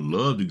mean, I would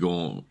love to go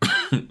on,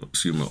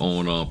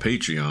 on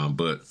Patreon,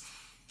 but,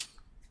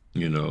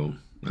 you know,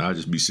 I'd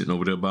just be sitting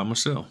over there by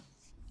myself.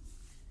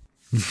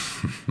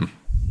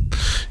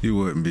 You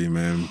wouldn't be,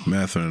 man.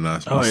 Mather and I.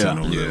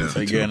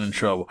 They getting in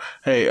trouble.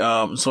 Hey,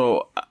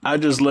 so I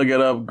just look it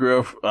up,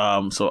 Griff.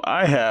 So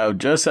I have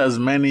just as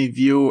many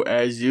views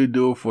as you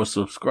do for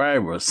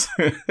subscribers.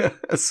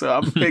 So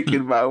I'm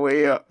making my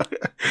way up.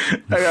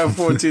 I got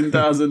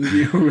 14,000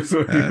 views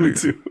on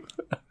YouTube.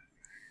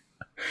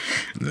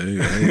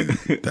 Hey,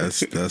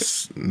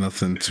 that's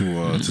nothing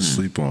to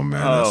sleep on,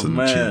 man. That's an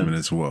achievement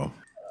as well.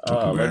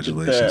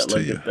 Congratulations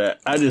to you. Look at that.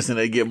 I just need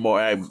to get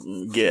more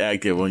get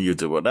active on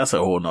YouTube, but that's a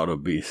whole nother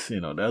beast. You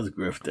know, that's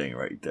Griff thing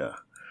right there.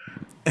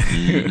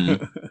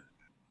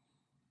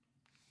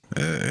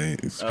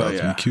 It's about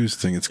the Q's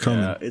thing. It's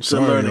coming. Yeah, it's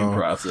a learning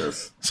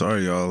process.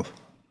 Sorry, y'all.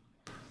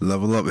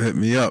 Level Up hit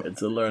me up.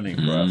 It's a learning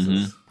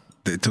process.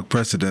 They took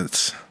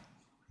precedence.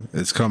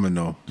 It's coming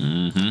though.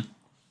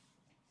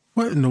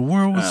 What in the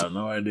world was? I have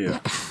no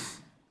idea.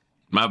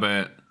 My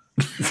bad.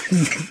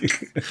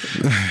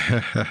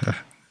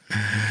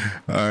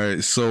 All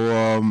right,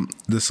 so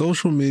the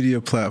social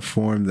media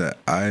platform that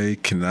I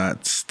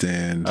cannot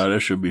stand. Oh,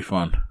 this should be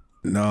fun.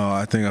 No,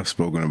 I think I've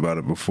spoken about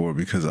it before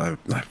because I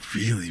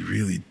really,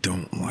 really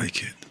don't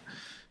like it.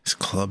 It's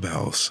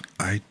Clubhouse.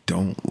 I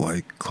don't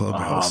like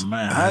Clubhouse. Oh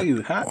man, how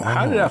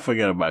did I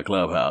forget about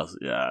Clubhouse?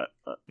 Yeah,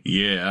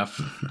 I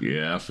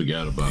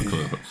forgot about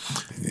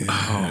Clubhouse. Yeah.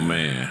 Oh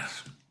man.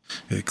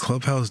 Yeah,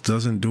 Clubhouse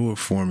doesn't do it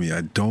for me. I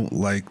don't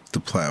like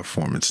the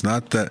platform. It's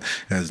not that, it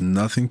has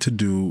nothing to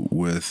do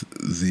with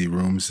the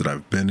rooms that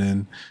I've been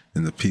in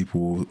and the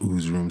people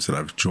whose rooms that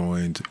I've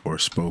joined or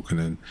spoken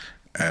in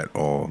at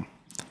all.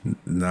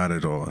 Not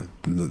at all.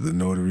 The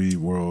notary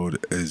world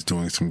is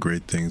doing some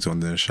great things on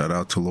there. Shout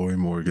out to Lori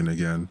Morgan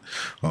again.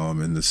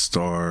 And the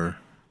Star,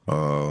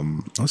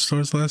 what's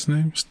Star's last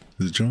name? Is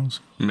it Jones?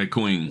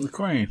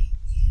 McQueen.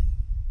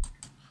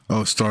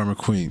 Oh, Star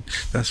McQueen.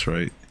 That's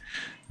right.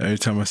 Every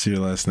time I see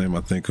your last name,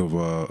 I think of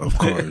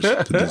Cars,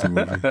 the Disney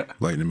movie,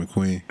 Lightning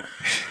McQueen.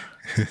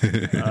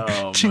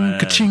 Oh, Ching, man.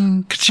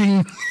 ka-ching,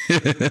 ka-ching.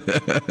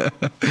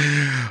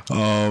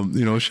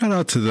 Shout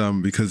out to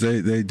them because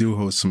they do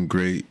host some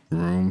great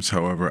rooms.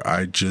 However,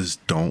 I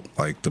just don't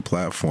like the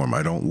platform.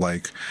 I don't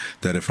like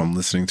that if I'm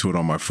listening to it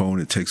on my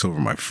phone, it takes over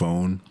my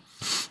phone.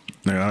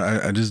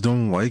 I just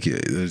don't like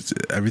it.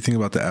 Everything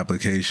about the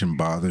application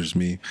bothers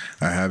me.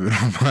 I have it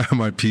on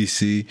my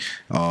PC.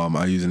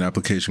 I use an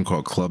application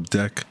called Club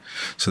Deck,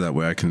 so that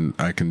way I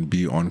can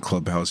be on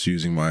Clubhouse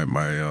using my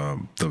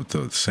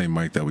the same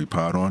mic that we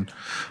pod on.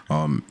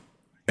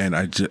 And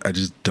I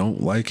just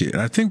don't like it.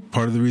 And I think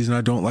part of the reason I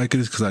don't like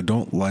it is because I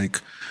don't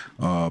like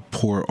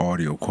poor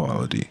audio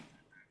quality.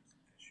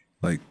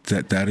 Like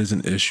that is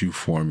an issue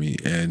for me.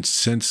 And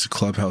since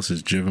Clubhouse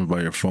is driven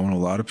by your phone, a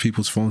lot of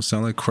people's phones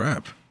sound like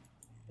crap.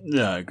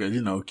 Yeah, because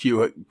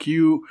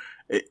Q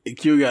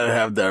gotta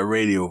have that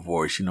radio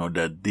voice,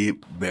 that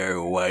deep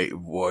Barry White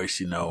voice,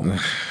 the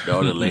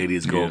other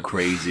ladies go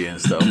crazy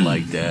and stuff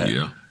like that.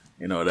 Yeah.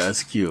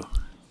 That's Q.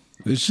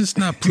 It's just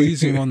not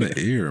pleasing on the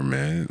ear,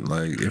 man.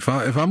 Like if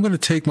I'm gonna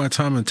take my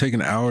time and take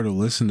an hour to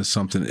listen to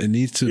something, it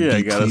needs to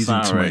be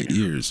pleasing to my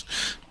ears.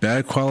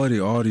 Bad quality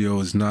audio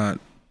is not.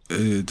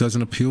 It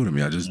doesn't appeal to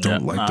me. I just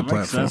don't like the platform.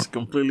 Makes sense.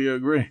 Completely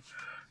agree.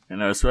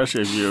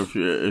 Especially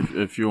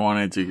if you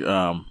wanted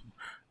to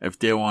if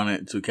they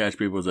wanted to catch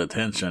people's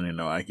attention,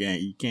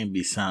 you can't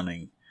be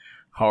sounding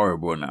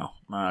horrible now.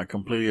 I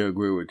completely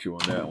agree with you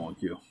on that one,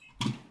 Q.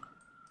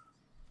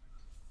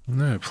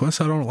 Yeah, plus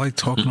I don't like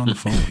talking on the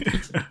phone.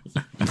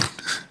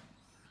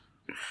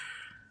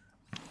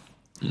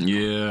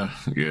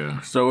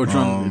 Yeah. So which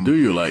one do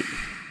you like?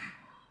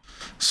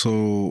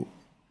 So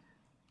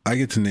I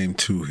get to name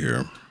two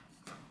here.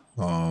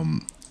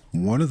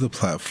 One of the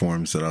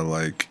platforms that I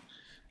like,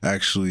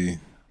 actually,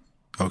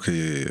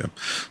 yeah.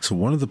 So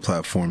one of the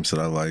platforms that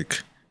I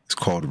like is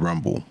called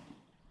Rumble.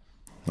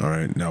 All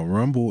right. Now,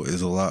 Rumble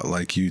is a lot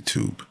like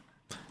YouTube,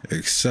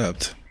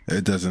 except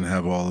it doesn't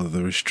have all of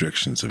the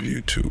restrictions of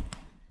YouTube.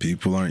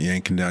 People aren't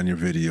yanking down your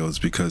videos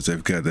because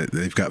they've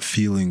got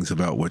feelings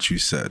about what you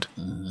said.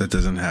 That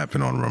doesn't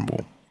happen on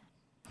Rumble.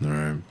 All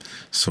right.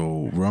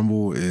 So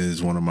Rumble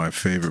is one of my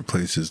favorite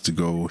places to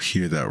go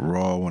hear that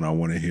raw when I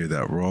want to hear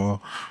that raw,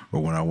 or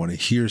when I want to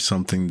hear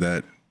something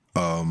that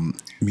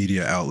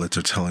media outlets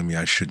are telling me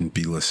I shouldn't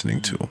be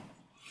listening to.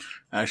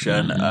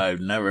 Actually,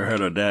 I've never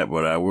heard of that,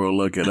 but I will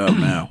look it up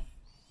now.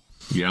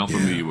 Yeah, I'm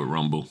familiar with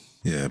Rumble.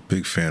 Yeah,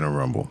 big fan of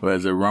Rumble. But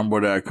is it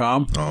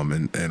rumble.com?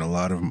 And a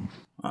lot of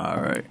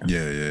all right.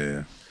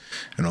 Yeah.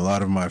 And a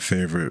lot of my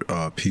favorite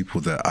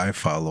people that I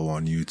follow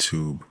on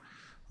YouTube,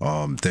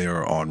 they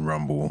are on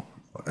Rumble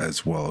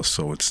as well.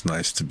 So it's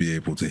nice to be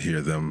able to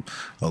hear them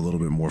a little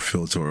bit more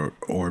filtered,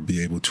 or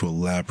be able to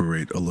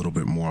elaborate a little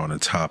bit more on a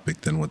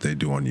topic than what they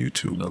do on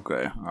YouTube.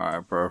 Okay. All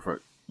right.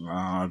 Perfect.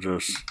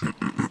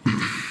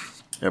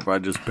 If I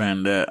just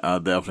penned that, I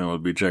definitely will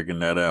be checking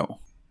that out.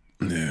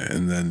 Yeah,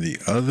 and then the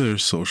other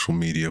social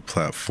media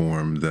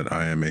platform that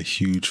I am a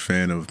huge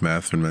fan of,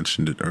 Mathern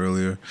mentioned it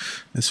earlier,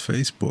 is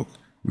Facebook.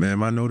 Man,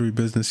 my notary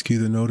business, Q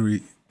the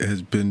Notary,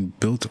 has been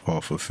built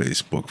off of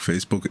Facebook.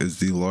 Facebook is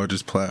the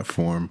largest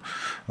platform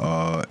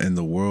in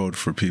the world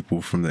for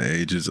people from the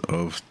ages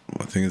of,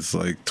 I think it's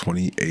like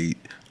 28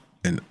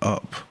 and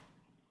up.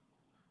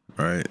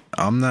 Right?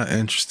 I'm not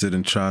interested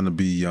in trying to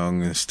be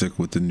young and stick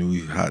with the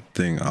new hot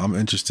thing. I'm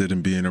interested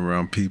in being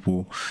around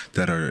people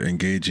that are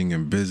engaging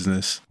in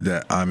business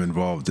that I'm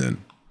involved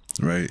in.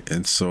 Right?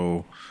 And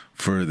so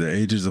for the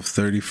ages of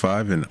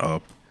 35 and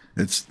up,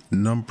 it's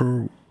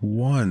number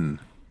one.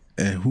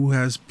 And who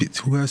has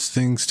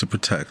things to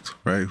protect,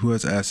 right? Who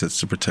has assets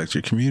to protect?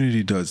 Your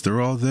community does.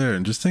 They're all there.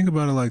 And just think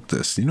about it like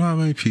this. You know how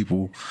many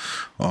people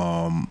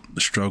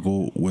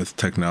struggle with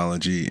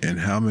technology,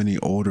 and how many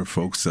older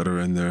folks that are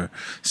in their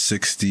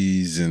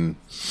 60s and,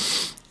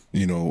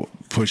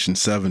 pushing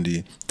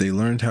 70, they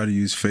learned how to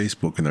use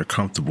Facebook and they're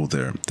comfortable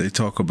there. They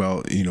talk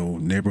about,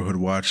 neighborhood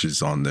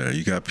watches on there.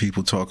 You got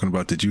people talking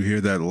about, did you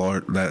hear that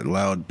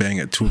loud bang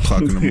at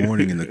 2:00 in the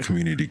morning in the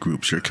community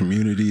groups? Your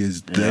community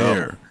is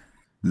there. Yeah.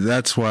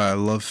 That's why I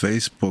love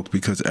Facebook,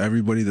 because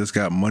everybody that's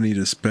got money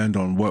to spend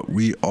on what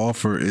we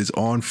offer is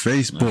on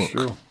Facebook. That's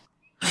true.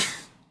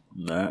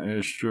 That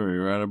is true.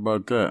 You're right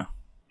about that.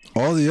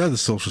 All the other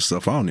social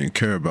stuff I don't even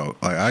care about.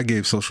 Like, I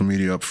gave social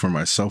media up for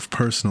myself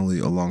personally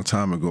a long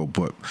time ago,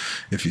 but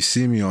if you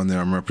see me on there,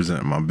 I'm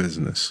representing my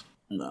business.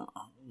 No,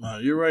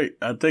 you're right.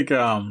 I think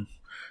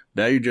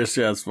that you just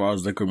said, as far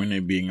as the community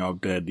being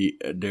up there,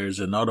 there's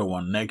another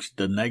one.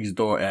 The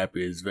Nextdoor app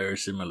is very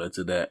similar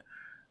to that.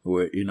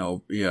 Where,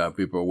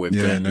 people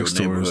within your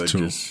neighborhood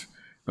just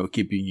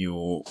keeping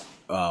you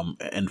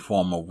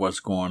informed of what's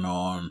going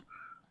on.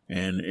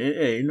 And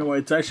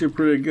it's actually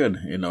pretty good.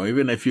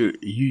 Even if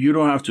you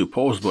don't have to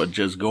post, but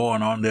just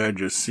going on there,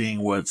 just seeing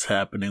what's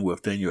happening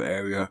within your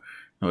area,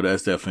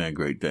 that's definitely a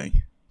great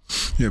thing.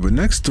 Yeah, but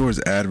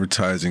Nextdoor's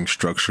advertising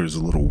structure is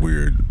a little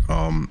weird.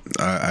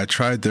 I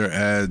tried their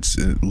ads.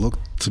 It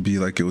looked to be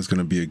like it was going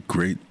to be a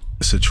great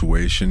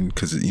situation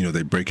because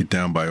they break it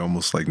down by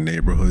almost like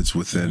neighborhoods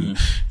within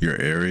your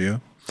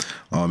area.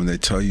 And they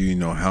tell you,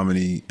 how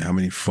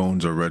many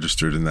phones are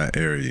registered in that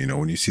area.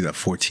 When you see that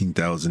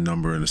 14,000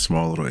 number in a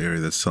small little area,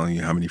 that's telling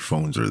you how many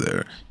phones are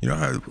there.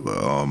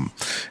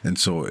 And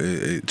so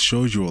it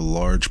shows you a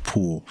large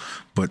pool,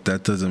 but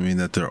that doesn't mean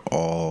that they're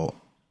all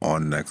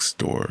on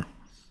Nextdoor.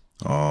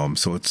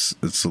 So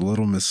it's a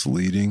little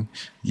misleading.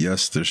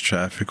 Yes, there's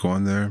traffic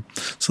on there.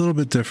 It's a little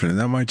bit different,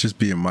 and that might just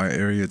be in my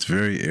area. It's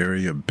very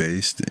area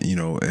based,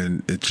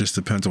 and it just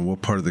depends on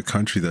what part of the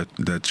country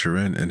that you're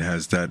in, and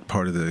has that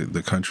part of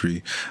the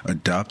country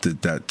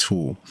adopted that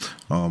tool,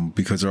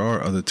 because there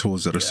are other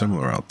tools that are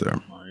similar out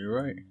there. Oh, you're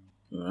right.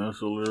 You're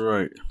absolutely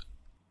right.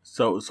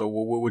 So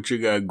what you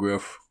got,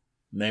 Griff?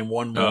 Name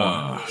one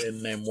more,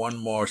 and name one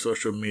more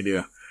social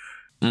media.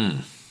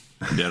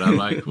 That I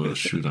like. Well,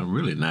 shoot, I'm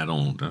really not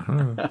on.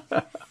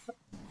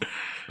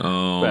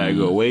 I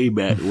go way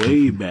back.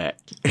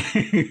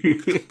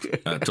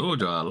 I told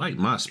y'all I like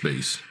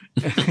MySpace.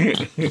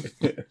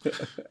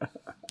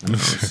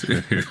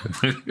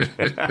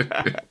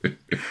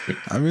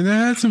 I mean, there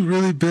hasn't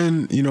really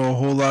been, a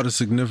whole lot of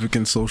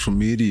significant social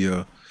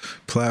media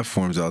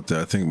platforms out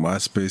there. I think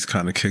MySpace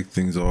kind of kicked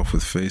things off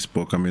with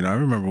Facebook. I mean, I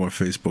remember when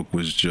Facebook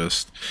was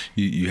just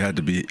you had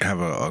to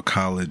have a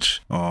college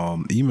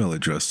email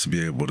address to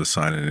be able to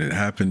sign in. It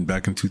happened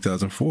back in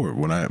 2004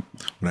 when I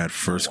had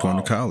first gone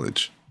to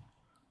college.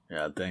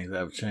 Yeah, things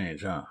have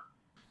changed, huh?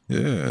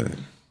 Yeah.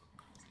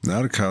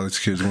 Now the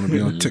college kids want to be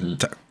on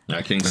TikTok.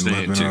 I can't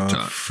stand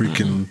TikTok.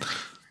 Freaking.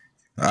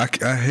 I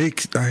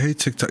hate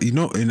TikTok.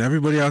 And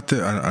everybody out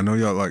there, I know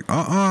y'all like,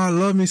 I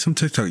love me some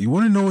TikTok. You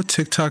want to know what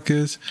TikTok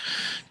is?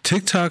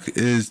 TikTok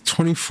is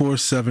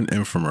 24/7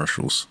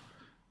 infomercials.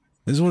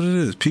 This is what it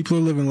is. People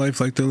are living life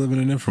like they're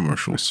living in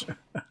infomercials.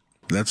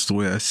 That's the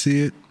way I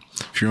see it.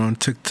 If you're on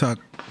TikTok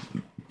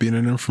being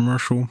an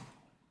infomercial,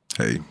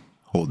 hey,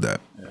 hold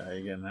that. Yeah,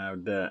 you can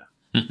have that.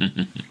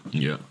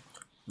 Yeah.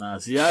 Nah,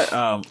 see,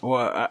 I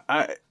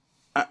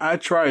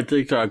tried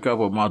TikTok a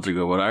couple of months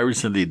ago, but I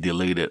recently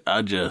deleted.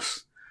 I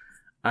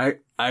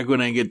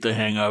couldn't get the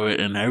hang of it,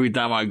 and every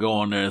time I go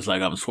on there, it's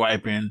like I'm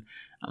swiping,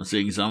 I'm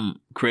seeing some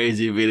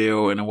crazy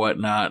video and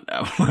whatnot.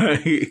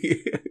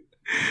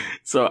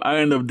 So I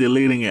end up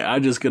deleting it. I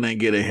just couldn't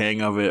get a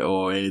hang of it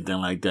or anything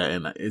like that,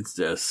 and it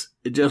just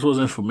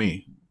wasn't for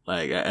me.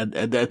 Like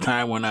at that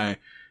time when I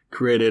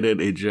created it,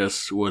 it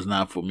just was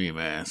not for me,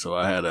 man. So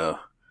I had to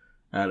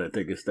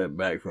take a step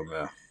back from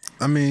there.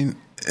 I mean,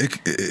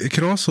 it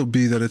could also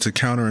be that it's a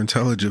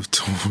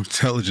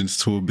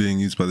counterintelligence tool being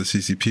used by the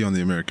CCP on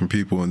the American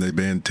people, and they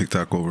banned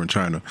TikTok over in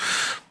China.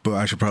 But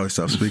I should probably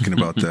stop speaking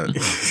about that.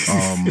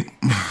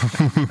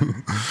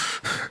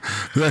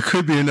 That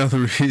could be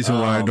another reason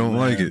why I don't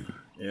like it.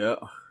 Yeah.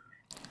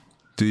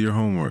 Do your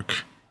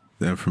homework.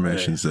 The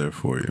information's there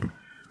for you.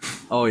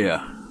 Oh,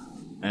 yeah.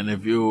 And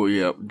if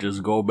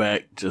just go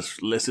back,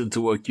 just listen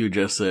to what you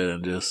just said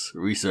and just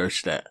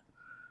research that.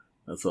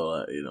 That's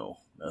all,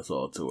 that's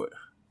all to it.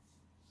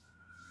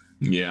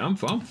 Yeah, I'm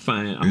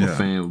fine. I'm a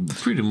fan of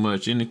pretty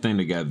much anything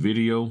that got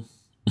video.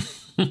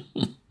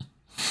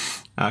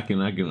 I can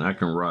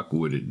rock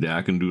with it.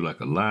 I can do like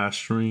a live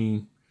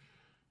stream.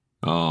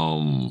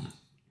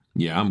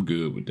 Yeah, I'm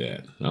good with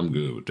that.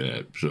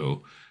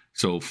 So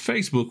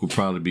Facebook would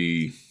probably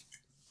be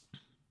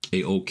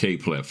a okay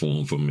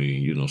platform for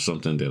me,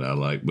 something that I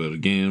like. But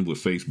again,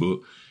 with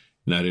Facebook,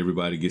 not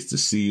everybody gets to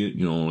see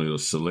it, only a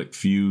select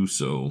few,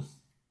 so.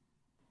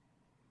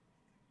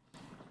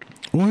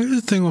 Well, here's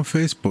the thing on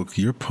Facebook.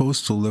 Your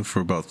posts will live for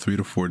about 3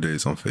 to 4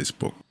 days on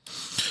Facebook.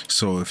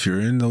 So if you're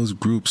in those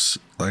groups,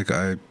 like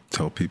I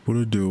tell people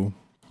to do,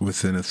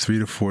 within a 3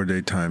 to 4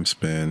 day time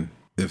span,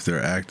 if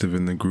they're active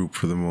in the group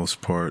for the most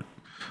part,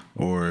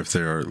 or if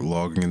they are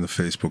logging into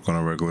Facebook on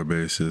a regular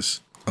basis,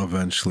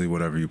 eventually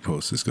whatever you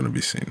post is going to be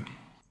seen.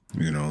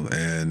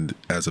 And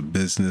as a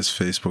business,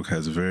 Facebook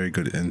has very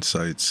good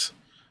insights.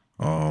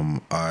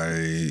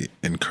 I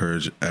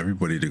encourage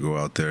everybody to go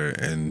out there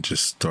and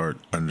just start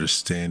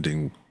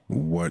understanding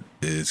what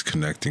is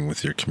connecting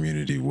with your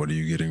community. What are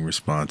you getting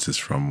responses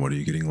from? What are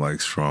you getting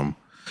likes from?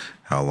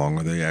 How long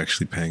are they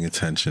actually paying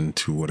attention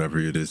to whatever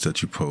it is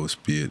that you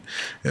post, be it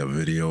a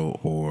video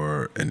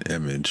or an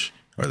image?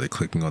 Are they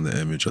clicking on the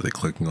image? Are they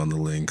clicking on the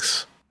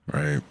links?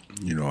 Right?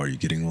 Are you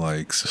getting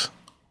likes?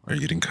 Are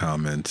you getting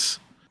comments?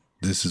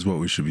 This is what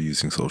we should be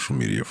using social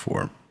media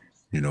for.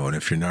 And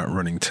if you're not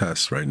running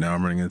tests, right now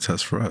I'm running a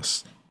test for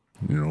us.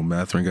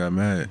 Matherin got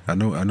mad. I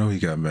know he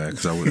got mad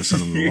because I wouldn't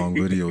send him the long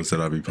videos that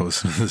I'd be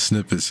posting the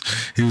snippets.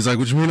 He was like,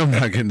 "What you mean I'm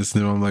not getting the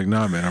snippet?" I'm like,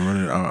 "Nah,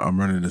 man, I'm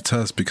running a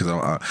test because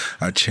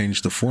I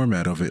changed the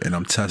format of it and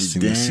I'm testing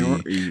to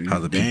see how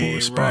the people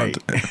respond."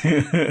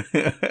 Right.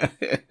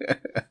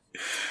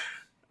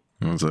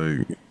 I was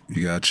like,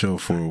 you gotta chill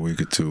for a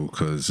week or two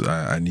because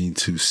I need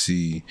to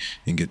see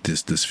and get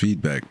this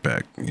feedback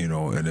back,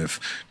 and if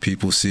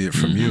people see it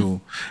from you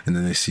and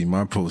then they see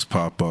my post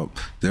pop up,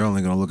 they're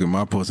only gonna look at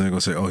my post and they're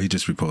gonna say, "Oh, he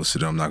just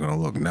reposted it. I'm not gonna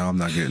look." Now I'm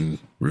not getting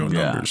real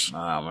numbers.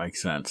 That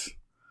makes sense.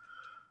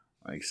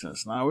 Makes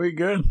sense. Now we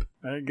good.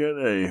 Very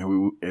good.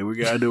 Hey, we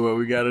gotta do what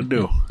we gotta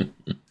do.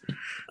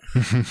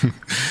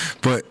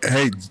 But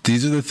hey,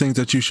 these are the things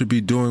that you should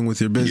be doing with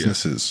your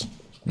businesses.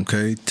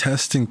 Okay,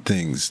 testing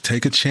things,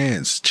 take a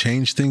chance,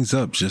 change things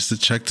up just to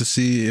check to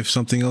see if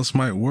something else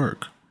might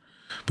work.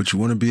 But you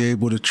want to be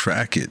able to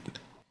track it.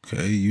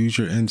 Okay, use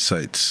your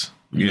insights.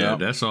 Yeah,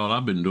 that's all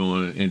I've been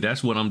doing, and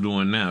that's what I'm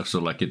doing now. So,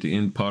 like at the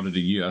end part of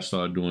the year, I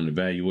started doing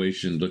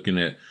evaluation, looking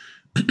at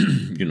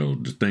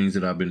the things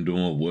that I've been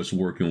doing, what's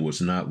working,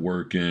 what's not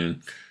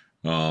working,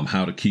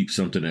 how to keep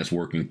something that's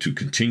working to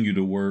continue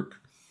to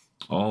work,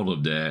 all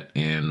of that,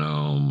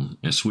 and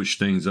switch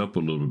things up a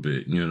little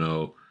bit.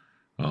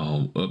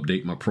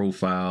 Update my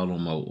profile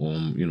on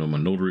my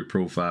notary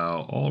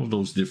profile, all of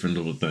those different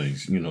little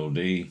things.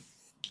 They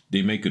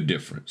make a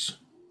difference.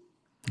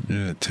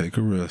 Yeah, take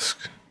a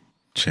risk,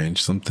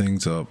 change some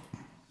things up,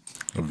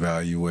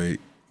 evaluate,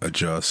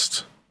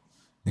 adjust,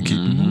 and keep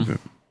it moving.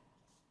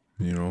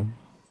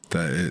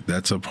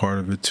 That's a part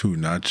of it too,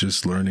 not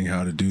just learning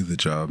how to do the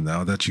job.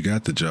 Now that you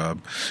got the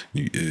job,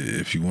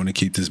 if you want to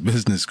keep this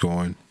business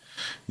going,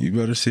 you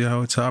better see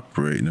how it's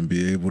operating and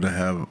be able to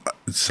have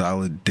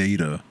solid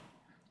data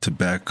to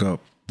back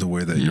up the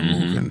way that you're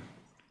moving.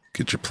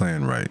 Get your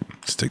plan right.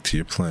 Stick to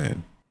your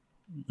plan.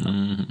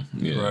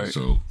 Yeah, right.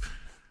 So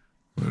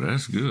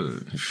that's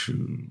good.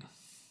 Shoot.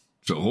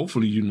 So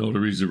hopefully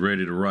notaries are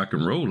ready to rock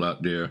and roll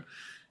out there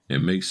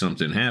and make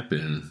something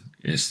happen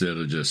instead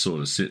of just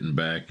sort of sitting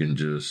back and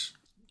just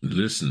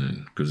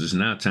listening, because it's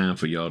now time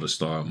for y'all to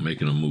start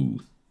making a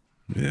move.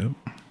 Yep.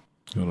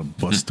 Gotta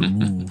bust a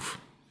move.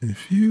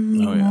 If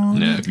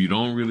you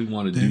don't really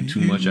want to do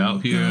too much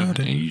out here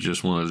and you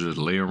just want to just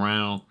lay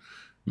around,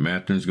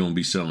 Matthern's going to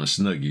be selling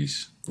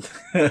Snuggies.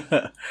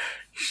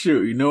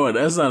 Shoot, you know what?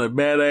 That's not a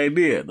bad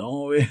idea.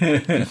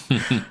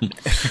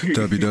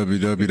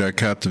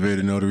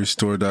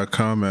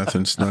 www.captivatednotarystore.com.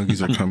 Mathern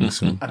Snuggies are coming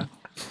soon. I'm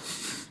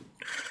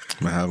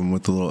going to have them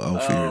with the little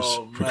elf ears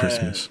for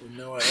Christmas. You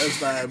know what?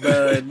 That's not a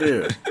bad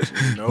idea.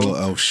 Little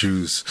elf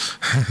shoes.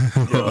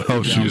 Little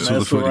elf shoes for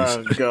the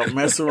footies. Go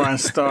mess around,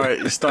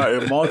 start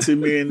a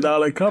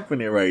multi-million-dollar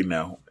company right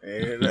now.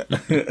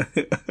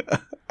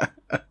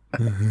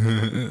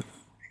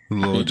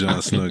 Lord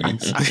John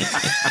Snuggies.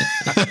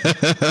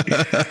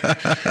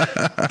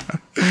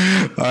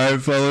 All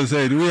right, fellas.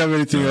 Hey, do we have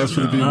anything else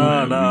for the people?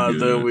 No,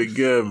 dude, we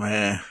good,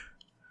 man.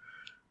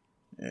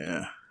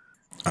 Yeah.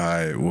 All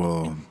right,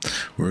 well,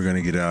 we're going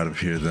to get out of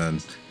here then.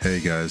 Hey,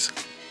 guys,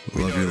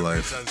 love your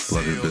life,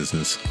 love your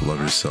business, love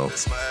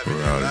yourself.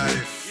 We're out of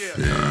here.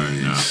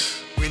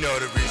 Peace. We know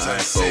the reason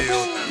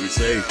sealed. Be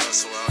safe.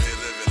 Let's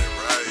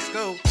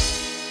go.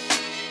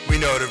 We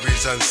know the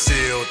reason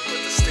sealed.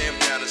 Put the stamp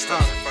down and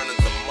stop in front of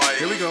the mic.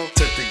 Here we go.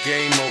 Took the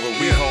game over.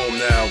 We home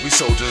now. We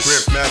soldiers.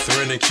 Griff,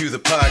 Matherin, and Q, the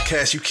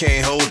podcast. You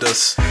can't hold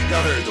us.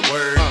 Y'all heard the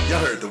word. Y'all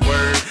heard the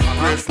word.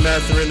 Griff,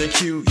 Matherin, and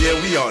Q. Yeah,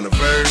 we on the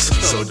verse.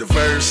 So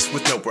diverse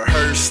with no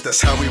rehearse.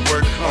 That's how we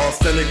work.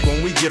 Authentic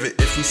when we give it.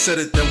 If we said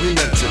it, then we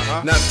meant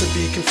it. Not to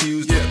be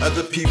confused with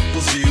other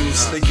people's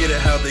views. They get it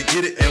how they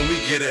get it, and we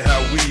get it how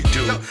we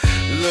do.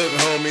 Look,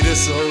 homie,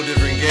 this a whole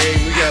different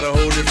game. We got a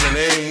whole different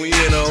aim. We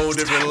in a whole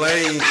different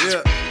lane.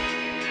 Yeah.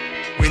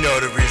 We know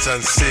the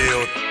reason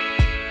sealed.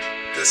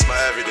 This my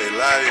everyday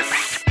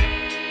life.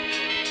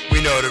 We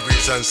know the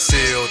reason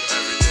sealed.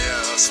 Every day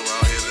I hustle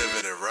out here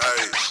living it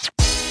right.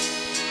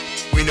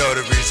 We know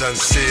the reason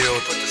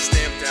sealed. Put the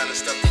stamp down and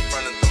step in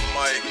front of the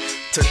mic.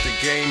 Took the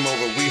game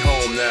over. We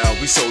home now.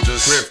 We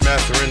soldiers. Griff,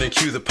 Matherin, and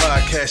Q, the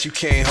podcast. You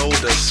can't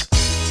hold us.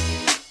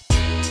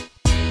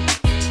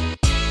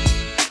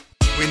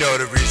 We know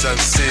the reason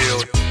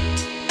sealed.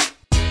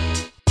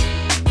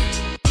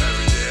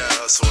 Every day I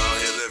hustle out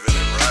here living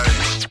it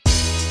right.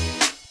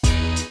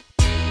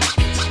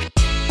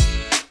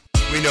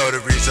 We know the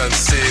reason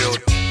sealed.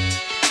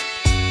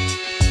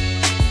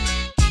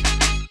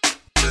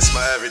 This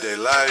my everyday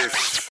life.